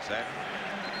bounds at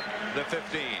the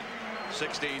 15.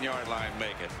 16-yard line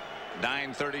make it.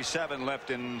 9:37 left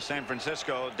in San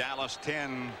Francisco. Dallas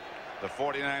 10. The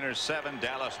 49ers 7.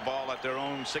 Dallas ball at their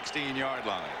own 16-yard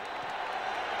line.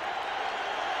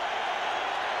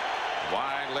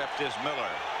 Wide left is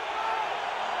Miller.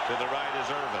 To the right is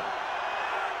Irvin.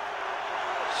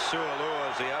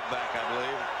 Sualua is the up back, I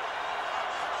believe.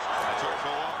 That's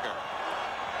Herschel Walker.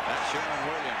 That's Sherman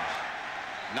Williams.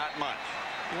 Not much.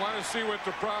 You want to see what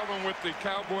the problem with the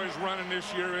Cowboys running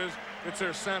this year is? It's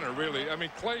their center, really. I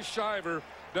mean, Clay Shiver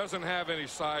doesn't have any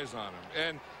size on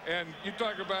him. And you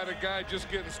talk about a guy just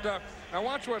getting stuck. Now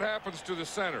watch what happens to the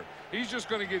center. He's just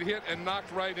going to get hit and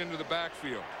knocked right into the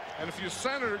backfield. And if your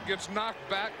center gets knocked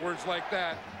backwards like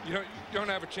that, you don't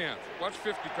have a chance. Watch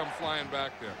 50 come flying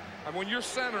back there. And when your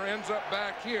center ends up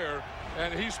back here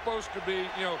and he's supposed to be,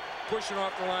 pushing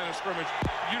off the line of scrimmage,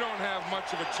 you don't have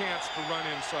much of a chance to run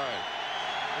inside.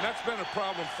 And that's been a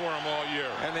problem for him all year.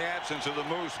 And the absence of the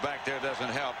Moose back there doesn't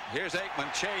help. Here's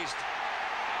Aikman chased.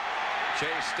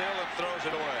 Chase still and throws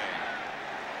it away.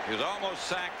 He was almost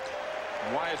sacked.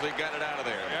 Wisely got it out of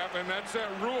there. Yep, and that's that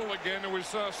rule again that we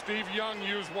saw Steve Young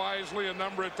use wisely a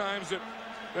number of times,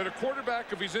 that a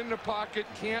quarterback, if he's in the pocket,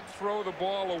 can't throw the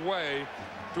ball away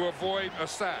to avoid a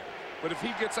sack. But if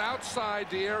he gets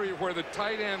outside the area where the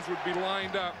tight ends would be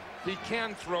lined up, he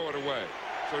can throw it away.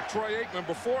 So Troy Aikman,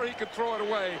 before he could throw it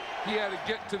away, he had to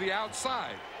get to the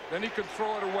outside. Then he could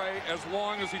throw it away as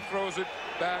long as he throws it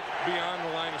back beyond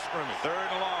the line of scrimmage. Third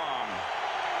and long.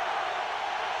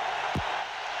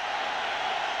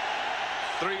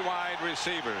 3 wide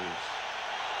receivers.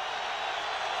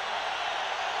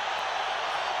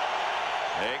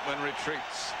 Aikman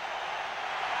retreats.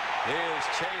 He is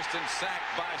chased and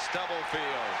sacked by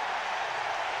Stubblefield.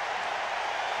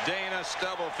 Dana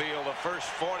Stubblefield, the first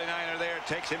 49er there,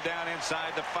 takes him down inside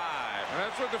the 5. And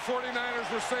that's what the 49ers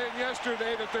were saying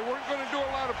yesterday, that they weren't going to do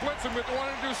a lot of blitzing, but they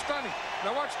wanted to do stunning.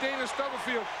 Now watch Dana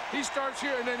Stubblefield. He starts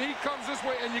here, and then he comes this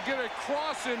way, and you get a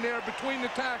cross in there between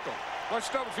the tackle. Watch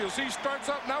Stubblefield. See, he starts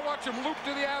up. Now watch him loop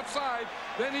to the outside.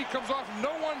 Then he comes off.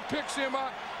 No one picks him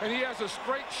up, and he has a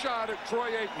straight shot at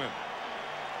Troy Aikman.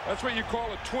 That's what you call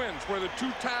a twins, where the 2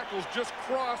 tackles just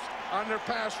cross on their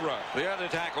pass rush. The other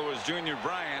tackle was Junior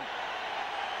Bryant,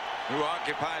 who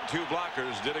occupied 2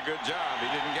 blockers, did a good job. He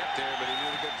didn't get there, but he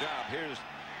did a good job. Here's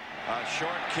a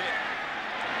short kick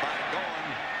by Goen.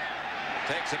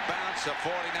 Takes a bounce, a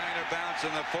 49er bounce,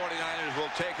 and the 49ers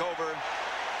will take over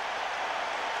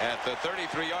at the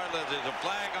 33-yard line. There's a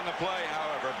flag on the play,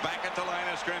 however, back at the line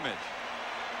of scrimmage.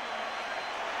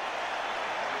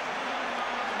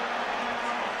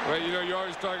 Well, you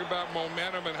always talk about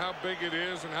momentum and how big it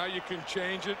is and how you can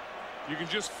change it. You can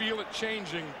just feel it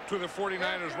changing to the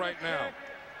 49ers right now.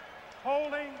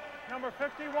 Holding Number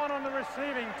 51 on the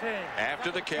receiving team.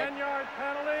 After the kick. 10-yard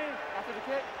penalty. After the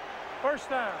kick. First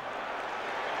down.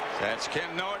 That's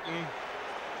Ken Norton.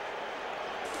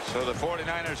 So the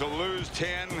 49ers will lose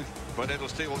 10, but it'll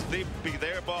still be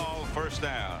their ball. First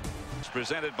down. It's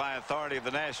presented by authority of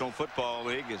the National Football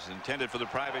League. Is intended for the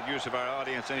private use of our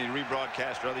audience. Any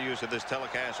rebroadcast or other use of this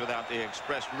telecast without the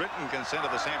express written consent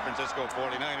of the San Francisco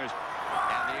 49ers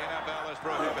and the NFL is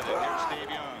prohibited. Here's Steve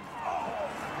Young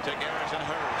to Garrison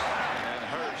Hurst, and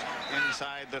Hurst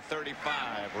inside the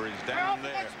 35 where he's down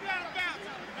there.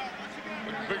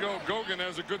 Big old Gogan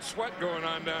has a good sweat going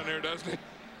on down there, doesn't he?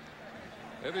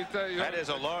 That is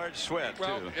a large sweat,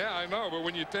 well, too. Yeah, I know, but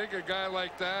when you take a guy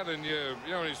like that and you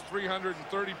know he's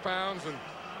 330 pounds and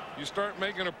you start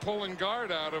making a pulling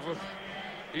guard out of him,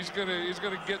 he's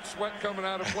gonna get sweat coming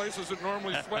out of places that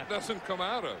normally sweat doesn't come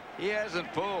out of. He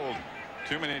hasn't pulled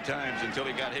too many times until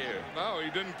he got here. No,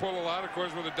 he didn't pull a lot, of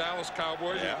course, with the Dallas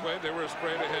Cowboys. Yeah. He played. They were a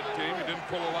straight-ahead team. He didn't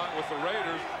pull a lot with the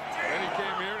Raiders. Then he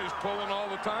came here and he's pulling all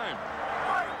the time.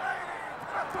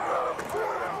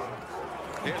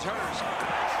 Here's Hurst.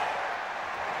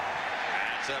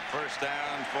 That's a first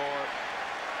down for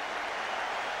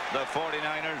the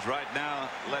 49ers. Right now,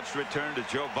 let's return to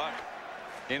Joe Buck.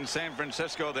 In San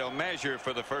Francisco, they'll measure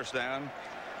for the first down.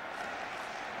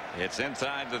 It's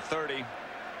inside the 30.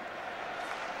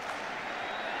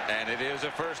 And it is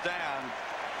a first down.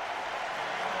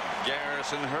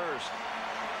 Garrison Hurst.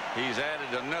 He's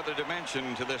added another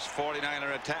dimension to this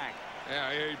 49er attack.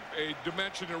 Yeah, a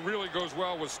dimension that really goes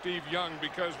well with Steve Young,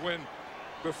 because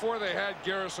before they had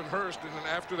Garrison Hurst and then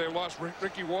after they lost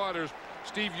Ricky Waters,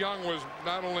 Steve Young was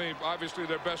not only obviously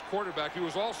their best quarterback, he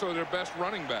was also their best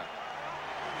running back.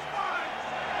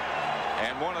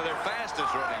 And one of their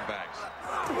fastest running backs.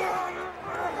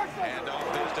 And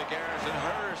off this to Garrison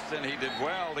Hurst, and he did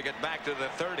well to get back to the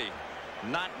 30.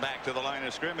 Not back to the line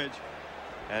of scrimmage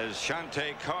as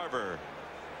Shante Carver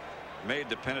made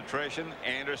the penetration.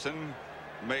 Anderson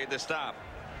made the stop.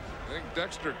 I think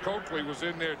Dexter Coakley was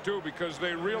in there too, because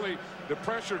the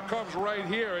pressure comes right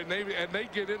here and they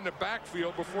get in the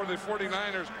backfield before the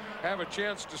 49ers have a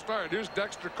chance to start. Here's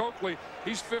Dexter Coakley.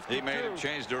 He's 52. He made him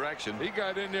change direction. He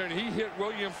got in there and he hit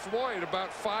William Floyd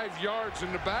about 5 yards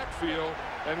in the backfield,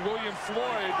 and William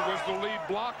Floyd was the lead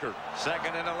blocker.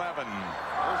 2nd and 11.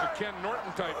 That was a Ken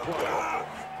Norton type play.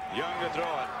 Young to throw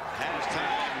it. Has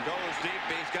time. Goes deep.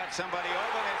 He's got somebody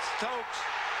open. It's Stokes.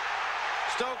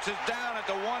 Stokes is down at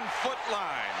the 1-foot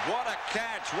line. What a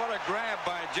catch. What a grab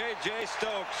by J.J.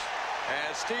 Stokes.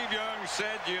 As Steve Young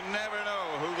said, you never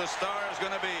know who the star is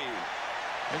going to be.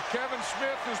 And Kevin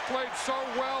Smith has played so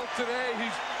well today.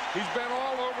 He's been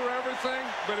all over everything.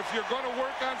 But if you're going to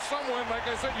work on someone, like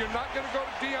I said, you're not going to go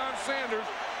to Deion Sanders.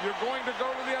 You're going to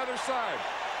go to the other side.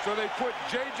 So they put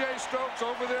J.J. Stokes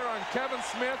over there on Kevin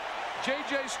Smith.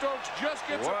 J.J. Stokes just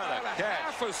gets about a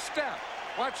half a step.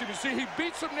 Watch him. You see, he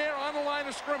beats him there on the line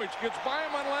of scrimmage. Gets by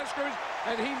him on the line of scrimmage,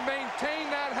 and he maintained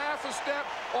that half a step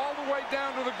all the way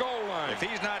down to the goal line. If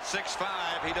he's not 6'5",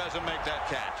 he doesn't make that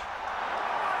catch.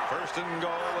 First and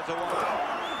goal with the 1.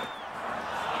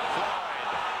 Floyd,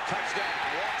 touchdown,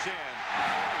 walks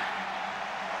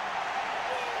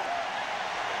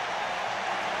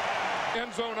in.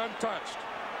 End zone untouched.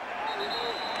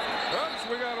 Oops,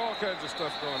 we got all kinds of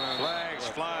stuff going on. Flags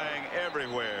flying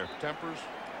everywhere. Tempers.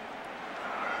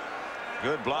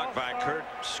 Good block by Kurt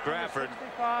Scrafford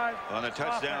on a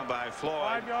touchdown by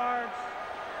Floyd. 5 yards.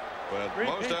 But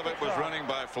most of it was running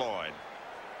by Floyd.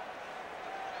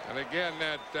 And again,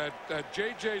 that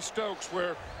J.J. Stokes,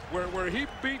 where he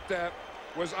beat that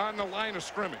was on the line of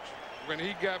scrimmage when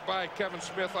he got by Kevin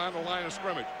Smith on the line of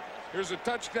scrimmage. Here's a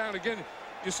touchdown again.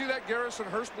 You see that Garrison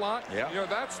Hurst block? Yeah. You know,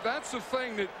 that's the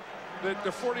thing that the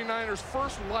 49ers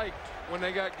first liked when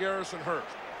they got Garrison Hurst.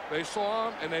 They saw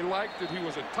him and they liked that he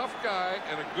was a tough guy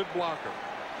and a good blocker.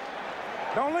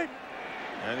 Don't leave.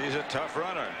 And he's a tough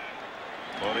runner.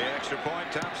 For the extra point,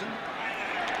 Thompson.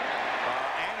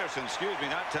 Anderson, excuse me,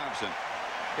 not Thompson.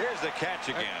 Here's the catch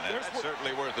again. And that's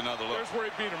certainly worth another look. There's where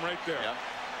he beat him right there. Yep.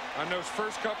 On those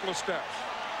first couple of steps.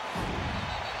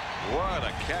 What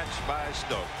a catch by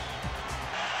Stokes.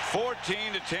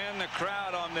 14-10, the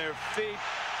crowd on their feet.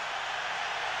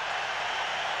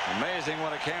 Amazing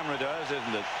what a camera does,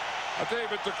 isn't it? I'll tell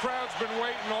you, but the crowd's been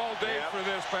waiting all day for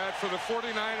this, Pat, for the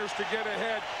 49ers to get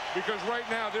ahead, because right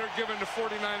now they're giving the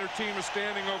 49er team a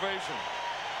standing ovation.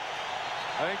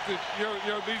 I think that, you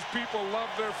know, these people love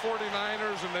their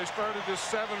 49ers, and they started this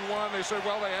 7-1. They said,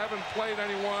 well, they haven't played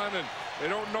anyone, and they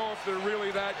don't know if they're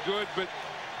really that good, but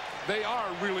they are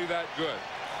really that good.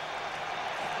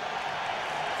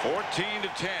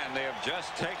 14-10, they have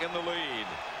just taken the lead.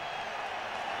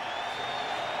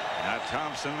 Now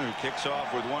Thompson, who kicks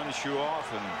off with one shoe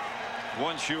off and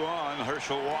one shoe on.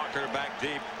 Herschel Walker back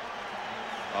deep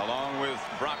along with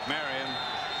Brock Marion.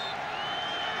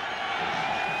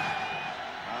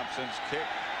 Thompson's kick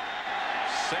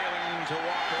sailing to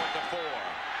Walker at the 4.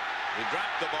 He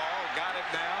dropped the ball, got it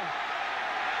now,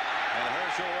 and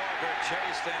Herschel Walker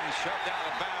chased and shoved out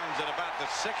of bounds at about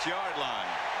the 6-yard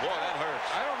line. Boy, that hurts.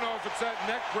 I don't know if it's that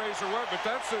neck brace or what, but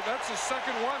that's the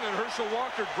second one that Herschel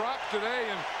Walker dropped today,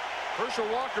 and Herschel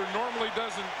Walker normally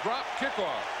doesn't drop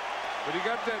kickoff, but he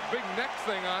got that big neck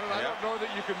thing on it. Yep. I don't know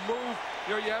that you can move.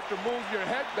 You know, you have to move your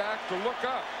head back to look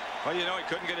up. Well, you know, he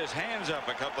couldn't get his hands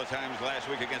up a couple of times last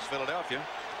week against Philadelphia.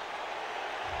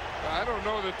 I don't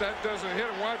know that doesn't hit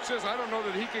him. Watch this. I don't know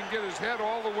that he can get his head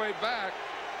all the way back.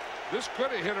 This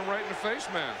could have hit him right in the face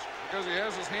mask because he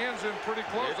has his hands in pretty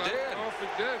close. It did. I don't know if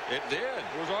it did. It did.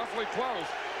 It was awfully close.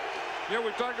 Yeah, we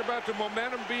talked about the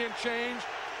momentum being changed.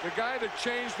 The guy that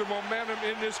changed the momentum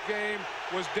in this game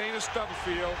was Dana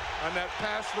Stubblefield on that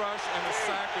pass rush and the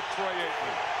sack of Troy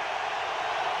Aikman.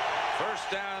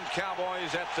 First down,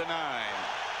 Cowboys at the 9.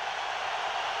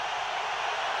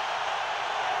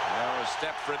 Now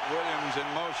Stepford Williams in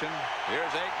motion.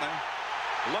 Here's Aikman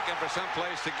looking for some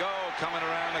place to go. Coming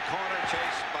around the corner,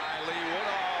 chased by Lee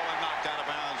Woodall and knocked out of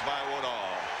bounds by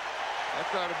Woodall.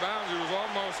 Knocked out of bounds. He was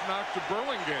almost knocked to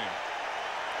Burlingame.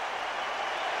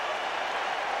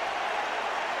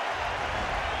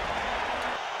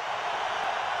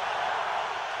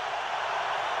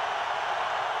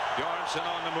 Bjornsson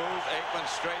on the move. Aikman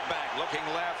straight back, looking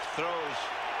left, throws.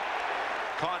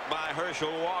 Caught by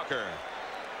Herschel Walker.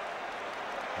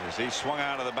 As he swung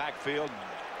out of the backfield,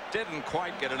 didn't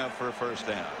quite get enough for a first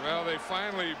down. Well, they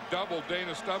finally doubled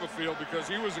Dana Stubblefield because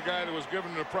he was the guy that was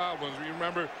giving the problems. You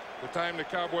remember the time the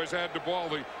Cowboys had the ball,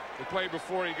 the play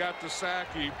before he got the sack,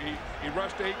 he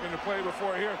rushed Aikman to play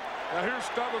before here. Now here's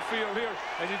Stubblefield here,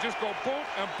 and you just go boom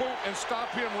and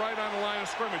stop him right on the line of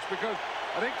scrimmage because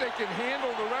I think they can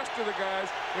handle the rest of the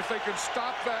guys if they can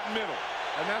stop that middle,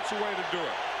 and that's the way to do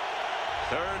it.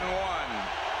 3rd and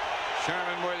 1.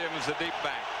 Sherman Williams, the deep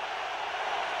back.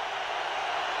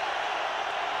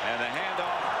 And the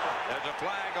handoff. There's a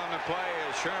flag on the play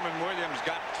as Sherman Williams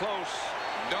got close.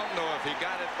 Don't know if he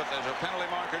got it, but there's a penalty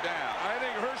marker down. I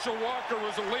think Herschel Walker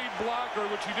was a lead blocker,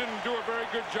 which he didn't do a very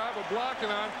good job of blocking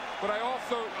on, but I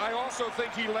also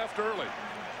think he left early.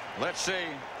 Let's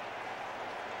see.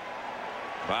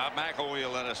 Bob McElwee will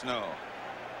let us know.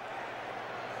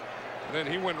 And then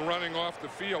he went running off the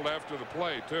field after the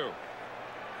play, too.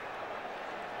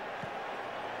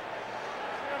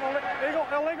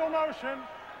 Illegal motion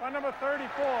by number 34.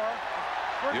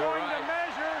 We're going to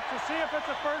measure to see if it's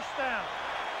a first down.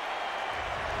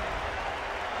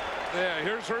 Yeah,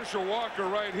 here's Herschel Walker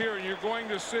right here. You're going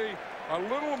to see a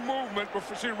little movement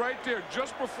before, see right there,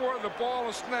 just before the ball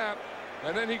is snapped,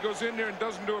 and then he goes in there and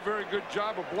doesn't do a very good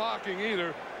job of blocking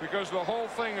either because the whole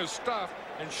thing is stuffed,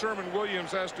 and Sherman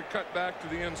Williams has to cut back to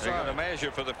the inside. They're going to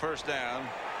measure for the first down.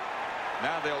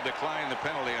 Now they'll decline the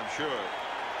penalty, I'm sure.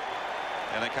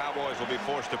 And the Cowboys will be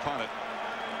forced to punt it.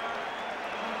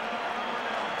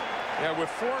 Yeah, with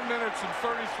 4 minutes and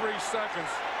 33 seconds.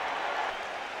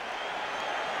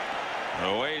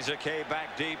 Oezeke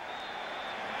back deep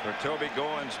for Toby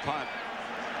Goins' punt.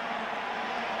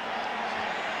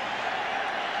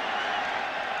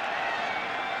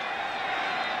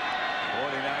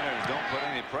 49ers don't put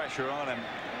any pressure on him.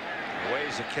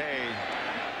 Oezeke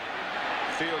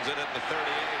fields it at the 38,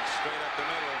 straight up the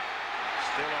middle.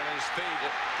 Still on his feet.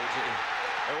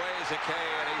 Oezeke,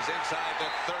 and he's inside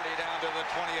the 30 down to the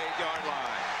 28-yard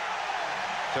line.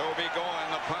 Toby Goin,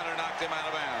 the punter, knocked him out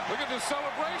of bounds. Look at the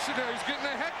celebration there. He's getting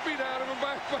the heck beat out of him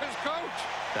by his coach.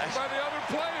 And by the other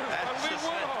players, by Lee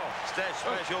Woodall. That's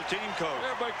special team coach.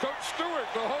 Yeah, by Coach Stewart.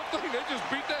 The whole thing, they just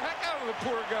beat the heck out of the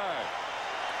poor guy.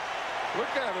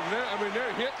 Look at him. I mean,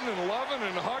 they're hitting and loving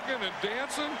and hugging and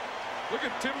dancing. Look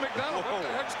at Tim McDonald. What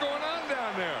the heck's going on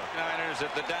down there? Niners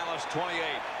at the Dallas 28.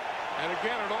 And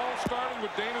again, it all started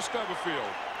with Dana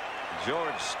Stubblefield.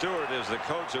 George Stewart is the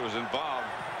coach that was involved.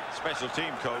 Special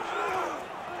team coach.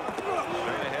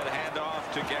 Straight ahead handoff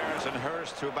to Garrison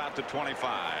Hurst to about the 25.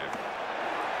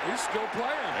 He's still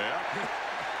playing. Yeah.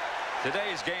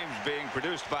 Today's game's being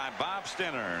produced by Bob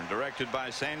Stinner and directed by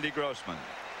Sandy Grossman.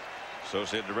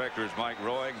 Associate directors Mike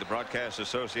Roig, the broadcast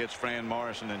associates Fran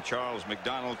Morrison and Charles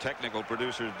McDonald, technical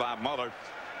producers Bob Muller,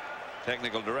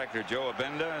 technical director Joe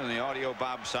Abenda, and the audio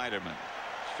Bob Siderman.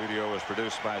 Studio was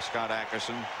produced by Scott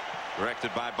Ackerson,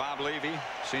 directed by Bob Levy.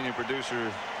 Senior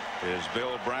producer is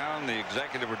Bill Brown. The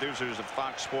executive producers of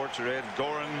Fox Sports are Ed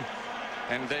Gorin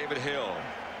and David Hill.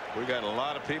 We got a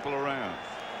lot of people around.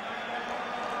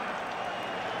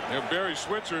 Barry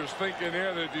Switzer is thinking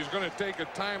there that he's going to take a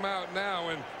timeout now,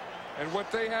 and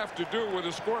what they have to do with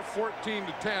a score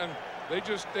 14-10, they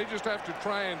just have to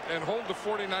try and hold the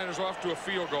 49ers off to a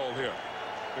field goal here,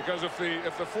 because if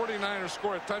the 49ers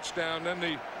score a touchdown, then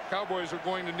the Cowboys are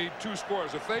going to need 2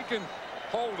 scores. If they can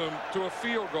hold them to a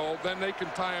field goal, then they can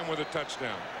tie them with a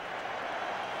touchdown.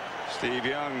 Steve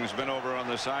Young's been over on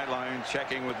the sideline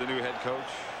checking with the new head coach,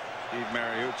 Steve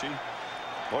Mariucci.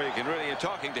 Boy, you're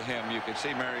talking to him, you can see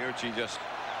Mariucci just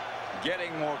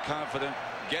getting more confident,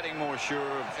 getting more sure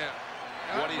of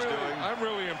what he's doing. I'm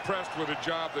really impressed with the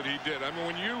job that he did. I mean,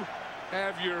 when you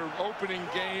have your opening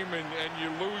game and you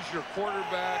lose your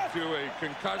quarterback to a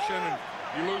concussion, and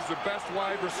you lose the best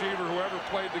wide receiver who ever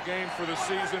played the game for the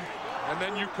season, and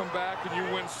then you come back and you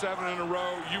win 7 in a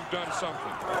row, you've done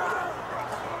something.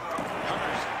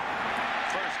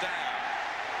 First down.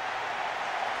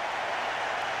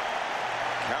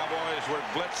 Cowboys were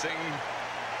blitzing.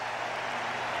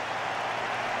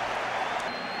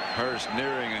 Hurst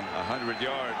nearing 100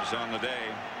 yards on the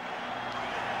day.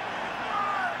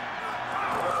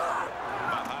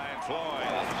 Behind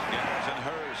Floyd. Garrison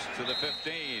Hurst to the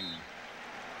 15.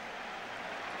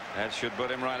 That should put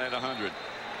him right at 100.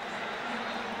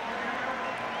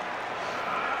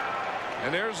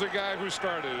 And there's the guy who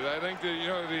started it. I think that,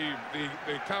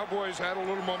 the Cowboys had a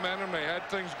little momentum. They had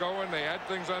things going. They had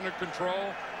things under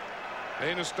control.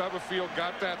 Dana Stubblefield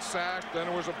got that sack. Then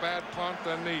it was a bad punt.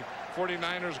 Then the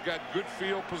 49ers got good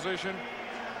field position.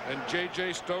 And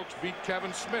J.J. Stokes beat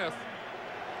Kevin Smith.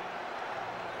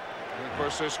 And of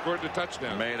course, they scored the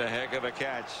touchdown. Made a heck of a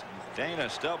catch. Dana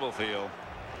Stubblefield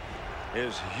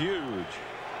is huge.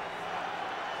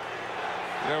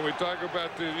 We talk about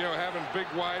having big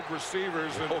wide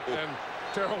receivers, and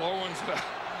Terrell Owens,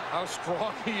 how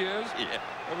strong he is. Yeah.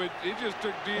 I mean, he just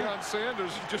took Deion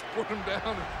Sanders and just put him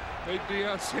down and made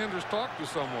Deion Sanders talk to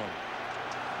someone.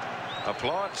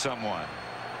 Applaud someone.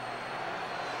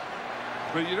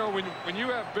 But when you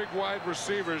have big wide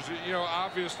receivers,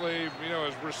 obviously,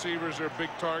 as receivers they're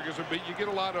big targets, but you get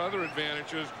a lot of other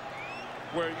advantages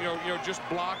where just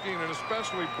blocking, and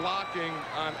especially blocking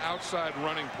on outside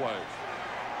running plays.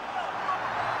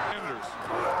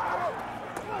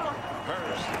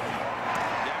 Hurst.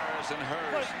 Garrison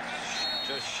Hurst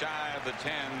just shy of the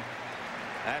 10.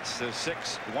 That's the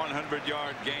 6th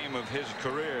 100-yard game of his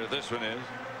career. This one is.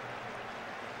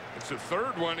 It's the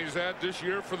 3rd one he's had this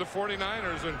year for the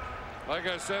 49ers, and like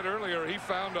I said earlier, he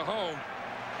found a home.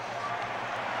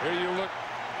 Here you look.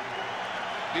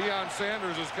 Deion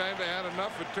Sanders has kind of had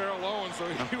enough of Terrell Owens, so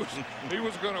he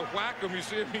was going to whack him. You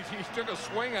see him, he took a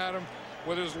swing at him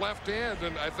with his left hand,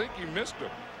 and I think he missed him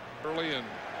early, and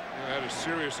had a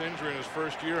serious injury in his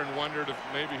first year and wondered if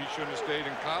maybe he shouldn't have stayed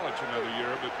in college another year.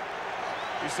 But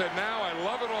he said, "Now I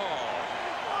love it all."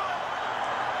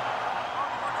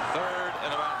 3rd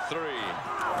and about 3.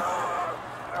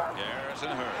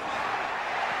 Garrison Hurst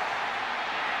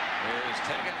is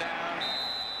taken down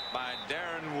by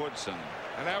Darren Woodson.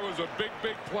 And that was a big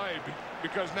play,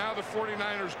 because now the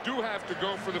 49ers do have to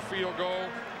go for the field goal.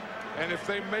 And if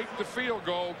they make the field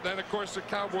goal, then of course the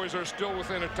Cowboys are still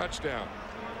within a touchdown.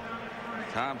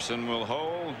 Thompson will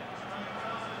hold.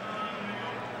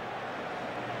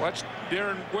 Watch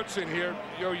Darren Woodson here.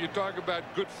 You talk about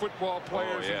good football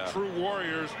players and true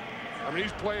warriors. I mean,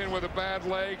 he's playing with a bad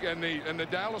leg, and the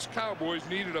Dallas Cowboys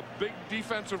needed a big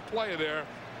defensive play there,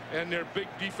 and their big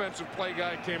defensive play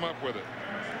guy came up with it.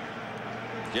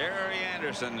 Gary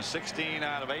Anderson, 16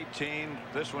 out of 18.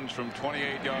 This one's from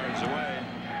 28 yards away.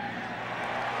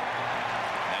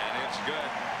 It's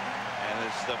good, and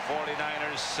it's the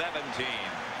 49ers 17,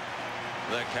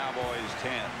 the Cowboys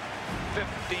 10.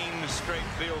 15 straight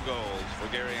field goals for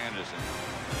Gary Anderson.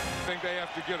 I think they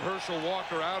have to get Herschel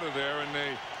Walker out of there,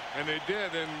 and they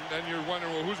did, and then you're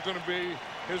wondering, well, who's going to be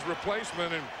his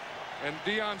replacement, and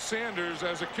Deion Sanders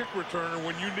as a kick returner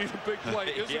when you need a big play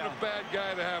isn't a bad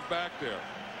guy to have back there.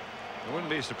 I wouldn't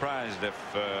be surprised if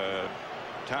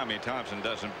Tommy Thompson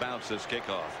doesn't bounce this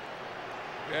kickoff.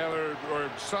 Yeah, or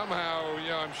somehow,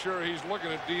 I'm sure he's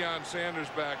looking at Deion Sanders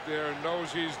back there and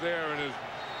knows he's there and is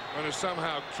going to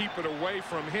somehow keep it away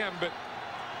from him. But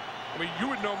I mean, you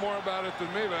would know more about it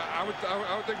than me, but I would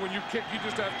think when you kick, you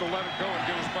just have to let it go and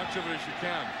get as much of it as you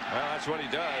can. Well, that's what he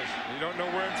does. You don't know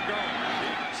where it's going.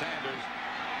 Deion Sanders.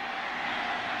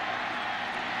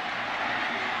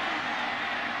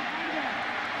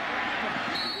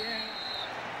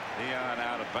 Deion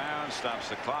out of bounds, stops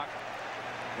the clock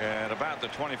at about the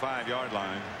 25-yard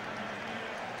line.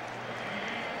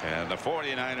 And the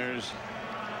 49ers,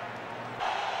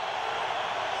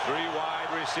 3 wide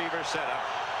receiver setup.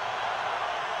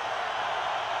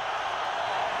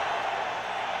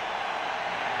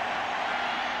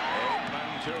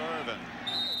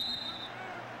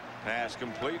 Pass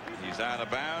complete. He's out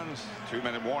of bounds.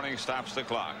 2-minute warning stops the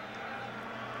clock.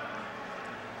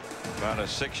 About a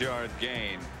 6-yard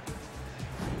gain.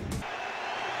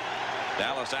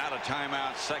 Dallas out of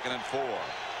timeout. 2nd and 4.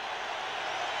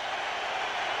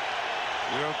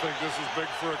 You don't think this is big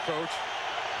for a coach?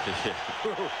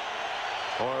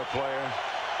 Or a player.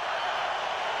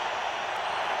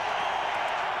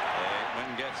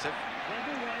 Aikman gets it.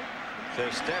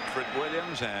 Says Stepford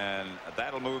Williams, and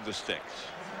that'll move the sticks.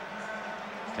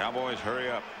 Cowboys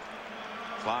hurry up.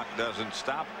 Clock doesn't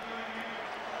stop.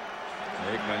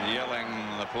 Aikman yelling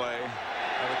the play.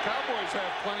 Now the Cowboys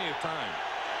have plenty of time.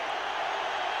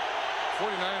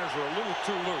 49ers are a little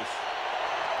too loose.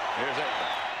 Here's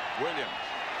Aikman. Williams.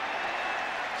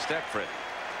 Stepford.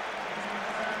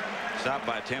 Stopped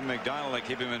by Tim McDonald. They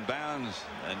keep him in bounds.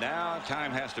 And now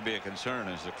time has to be a concern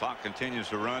as the clock continues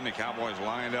to run. The Cowboys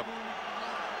lined up.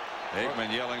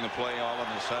 Aikman yelling the play all of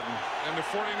a sudden. And the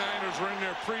 49ers are in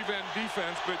their prevent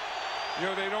defense, but you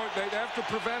know they'd have to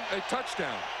prevent a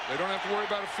touchdown. They don't have to worry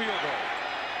about a field goal.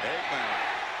 Aikman.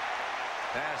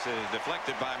 Pass is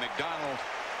deflected by McDonald,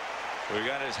 who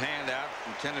got his hand out,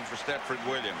 intended for Stepford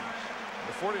Williams.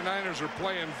 The 49ers are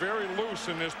playing very loose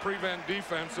in this prevent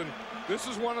defense, and this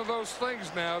is one of those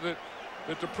things now that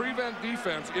the prevent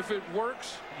defense, if it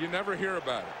works, you never hear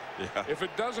about it. Yeah. If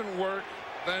it doesn't work,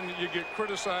 then you get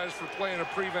criticized for playing a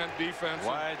prevent defense.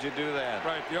 Why'd you do that?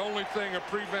 Right. The only thing a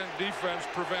prevent defense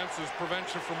prevents is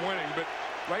prevention from winning. But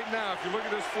right now, if you look at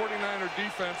this 49er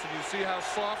defense and you see how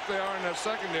soft they are in that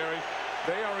secondary,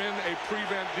 they are in a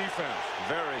prevent defense.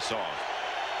 Very soft.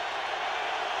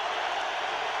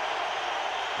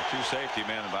 The two safety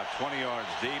men about 20 yards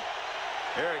deep.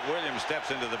 Eric Williams steps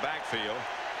into the backfield.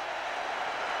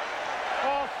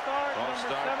 False start, False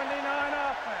number start. 79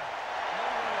 offense.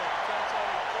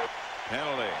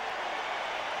 Penalty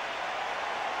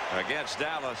against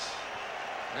Dallas.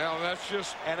 Now that's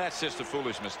just a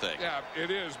foolish mistake. Yeah,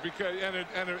 it is, because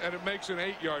and it makes an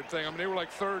 8-yard thing. I mean, they were like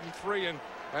 3rd and 3,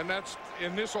 and that's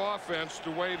in this offense,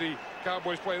 the way the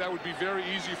Cowboys play, that would be very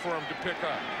easy for them to pick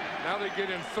up. Now they get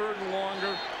in 3rd and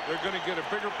longer. They're going to get a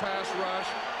bigger pass rush,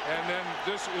 and then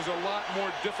this is a lot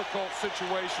more difficult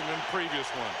situation than previous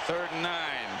one. 3rd and 9.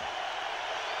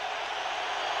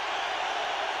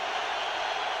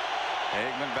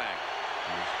 Aikman back.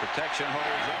 His protection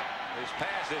holds up. His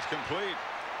pass is complete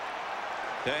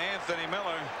to Anthony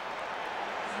Miller.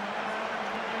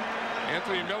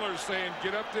 Anthony Miller's saying,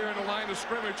 get up there in the line of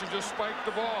scrimmage and just spike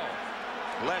the ball.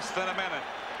 Less than a minute.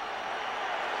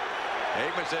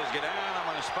 Aikman says, get down, I'm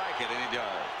going to spike it, and he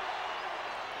does.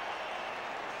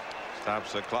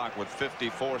 Stops the clock with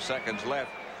 54 seconds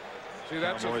left. See,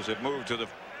 that's Cowboys have moved to the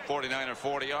 49er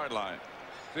 40-yard line.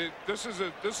 This is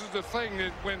the thing,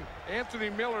 that when Anthony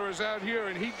Miller is out here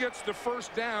and he gets the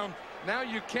first down, now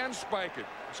you can spike it.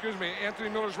 Excuse me, Anthony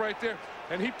Miller's right there,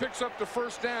 and he picks up the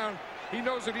first down. He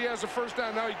knows that he has a first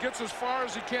down. Now he gets as far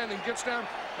as he can and gets down,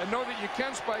 and know that you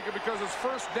can spike it, because it's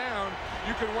first down.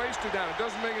 You can waste it down. It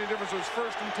doesn't make any difference if it's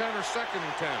 1st and 10 or 2nd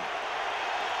and 10.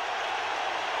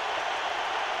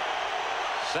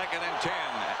 2nd and 10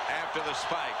 after the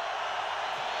spike.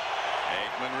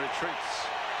 Aikman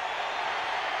retreats.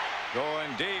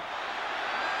 Going deep.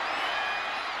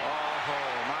 Oh,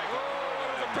 Michael.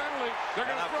 There's a penalty. They're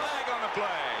going to throw. Flag on the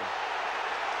play.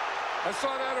 I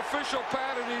saw that official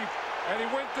pad, and he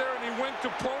went there and he went to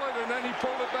pull it, and then he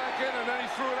pulled it back in, and then he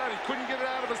threw it out. He couldn't get it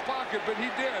out of his pocket, but he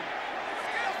did.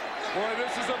 Boy,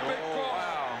 this is a big call.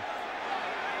 Wow.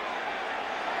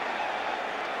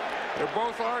 They're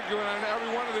both arguing on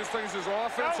every one of these things is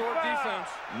offense or defense.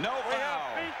 No We have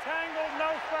foul. feet tangled,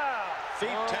 no foul.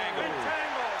 Feet tangled. Feet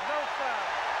tangled, no foul.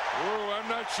 Ooh, I'm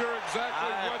not sure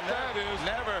exactly what that is.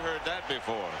 Never heard that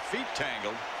before. Feet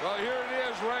tangled. Well, here it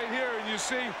is right here, and you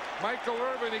see Michael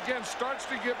Irvin again starts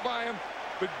to get by him,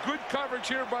 but good coverage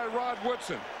here by Rod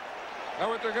Woodson. Now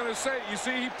what they're going to say, you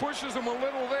see he pushes him a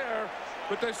little there,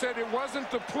 but they said it wasn't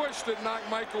the push that knocked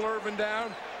Michael Irvin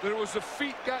down, that it was the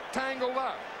feet got tangled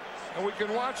up. And we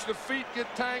can watch the feet get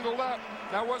tangled up.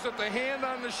 Now, was it the hand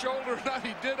on the shoulder or not?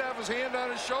 He did have his hand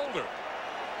on his shoulder.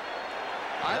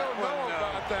 I don't know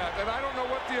about that. And I don't know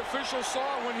what the official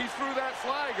saw when he threw that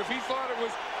flag. If he thought it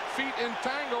was feet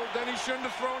entangled, then he shouldn't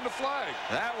have thrown the flag.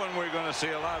 That one we're going to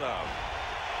see a lot of.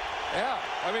 Yeah.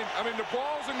 I mean, the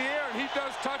ball's in the air, and he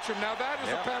does touch him. Now, that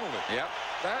is a penalty. Yep.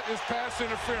 That is pass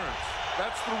interference.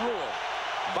 That's the rule.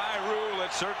 By rule,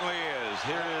 it certainly is.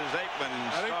 Here is Aikman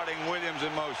starting Williams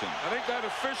in motion. I think that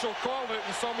official called it,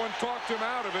 and someone talked him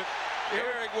out of it.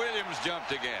 Eric Williams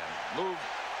jumped again. Moved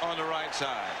on the right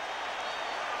side.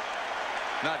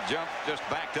 Not jumped, just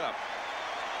backed up.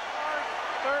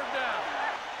 3rd down.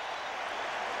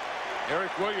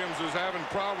 Eric Williams is having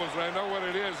problems, and I know what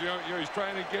it is. You know, he's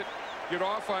trying to get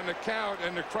off on the count,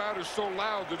 and the crowd is so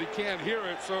loud that he can't hear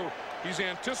it, so he's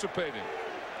anticipating.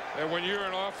 And when you're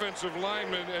an offensive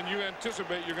lineman and you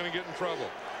anticipate, you're going to get in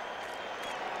trouble.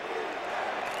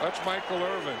 That's Michael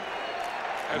Irvin.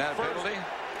 Penalty?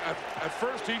 At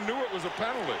first, he knew it was a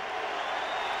penalty.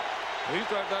 He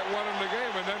thought that won him the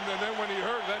game, and then when he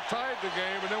heard that tied the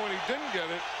game, and then when he didn't get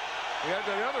it, he had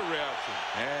that other reaction.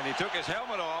 And he took his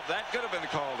helmet off. That could have been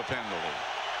called a penalty.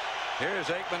 Here's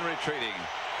Aikman retreating.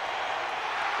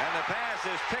 And the pass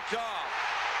is picked off.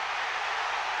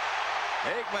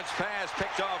 Aikman's pass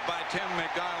picked off by Tim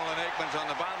McDonald, and Aikman's on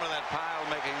the bottom of that pile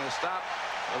making the stop.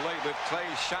 With Clay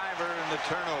Shiver in the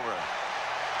turnover.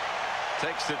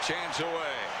 Takes the chance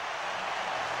away.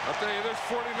 I'll tell you, this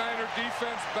 49er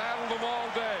defense battled them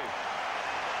all day.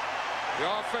 The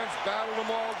offense battled them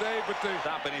all day, but they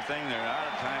stop anything. They're out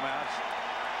of timeouts.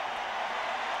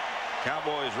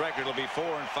 Cowboys' record will be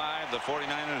 4-5. The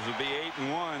 49ers will be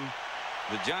 8-1.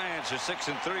 The Giants are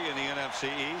 6-3 in the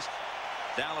NFC East.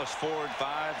 Dallas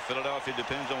 4-5. Philadelphia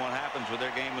depends on what happens with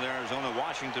their game with Arizona.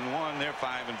 Washington won. They're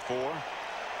 5-4.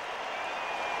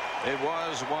 It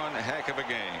was one heck of a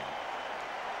game.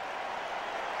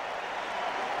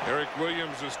 Eric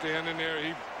Williams is standing there.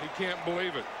 He can't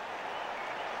believe it.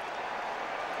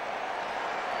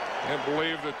 Can't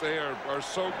believe that they are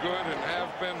so good and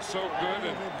have been so good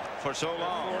and for so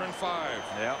long. 4-5.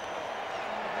 Yep.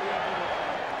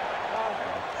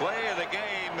 Play of the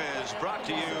game is brought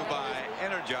to you by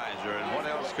Energizer, and what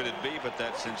else could it be but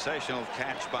that sensational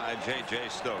catch by J.J.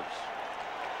 Stokes?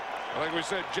 Like we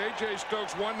said, J.J.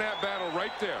 Stokes won that battle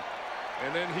right there,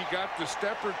 and then he got the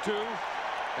step or two,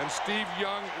 and Steve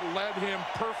Young led him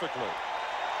perfectly.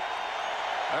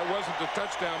 That wasn't the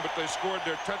touchdown, but they scored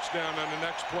their touchdown on the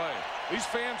next play. These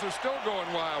fans are still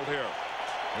going wild here.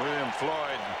 William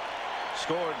Floyd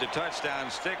scored the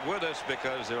touchdown. Stick with us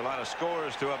because there are a lot of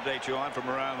scores to update you on from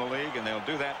around the league, and they'll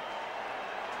do that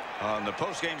on the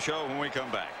postgame show when we come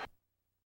back.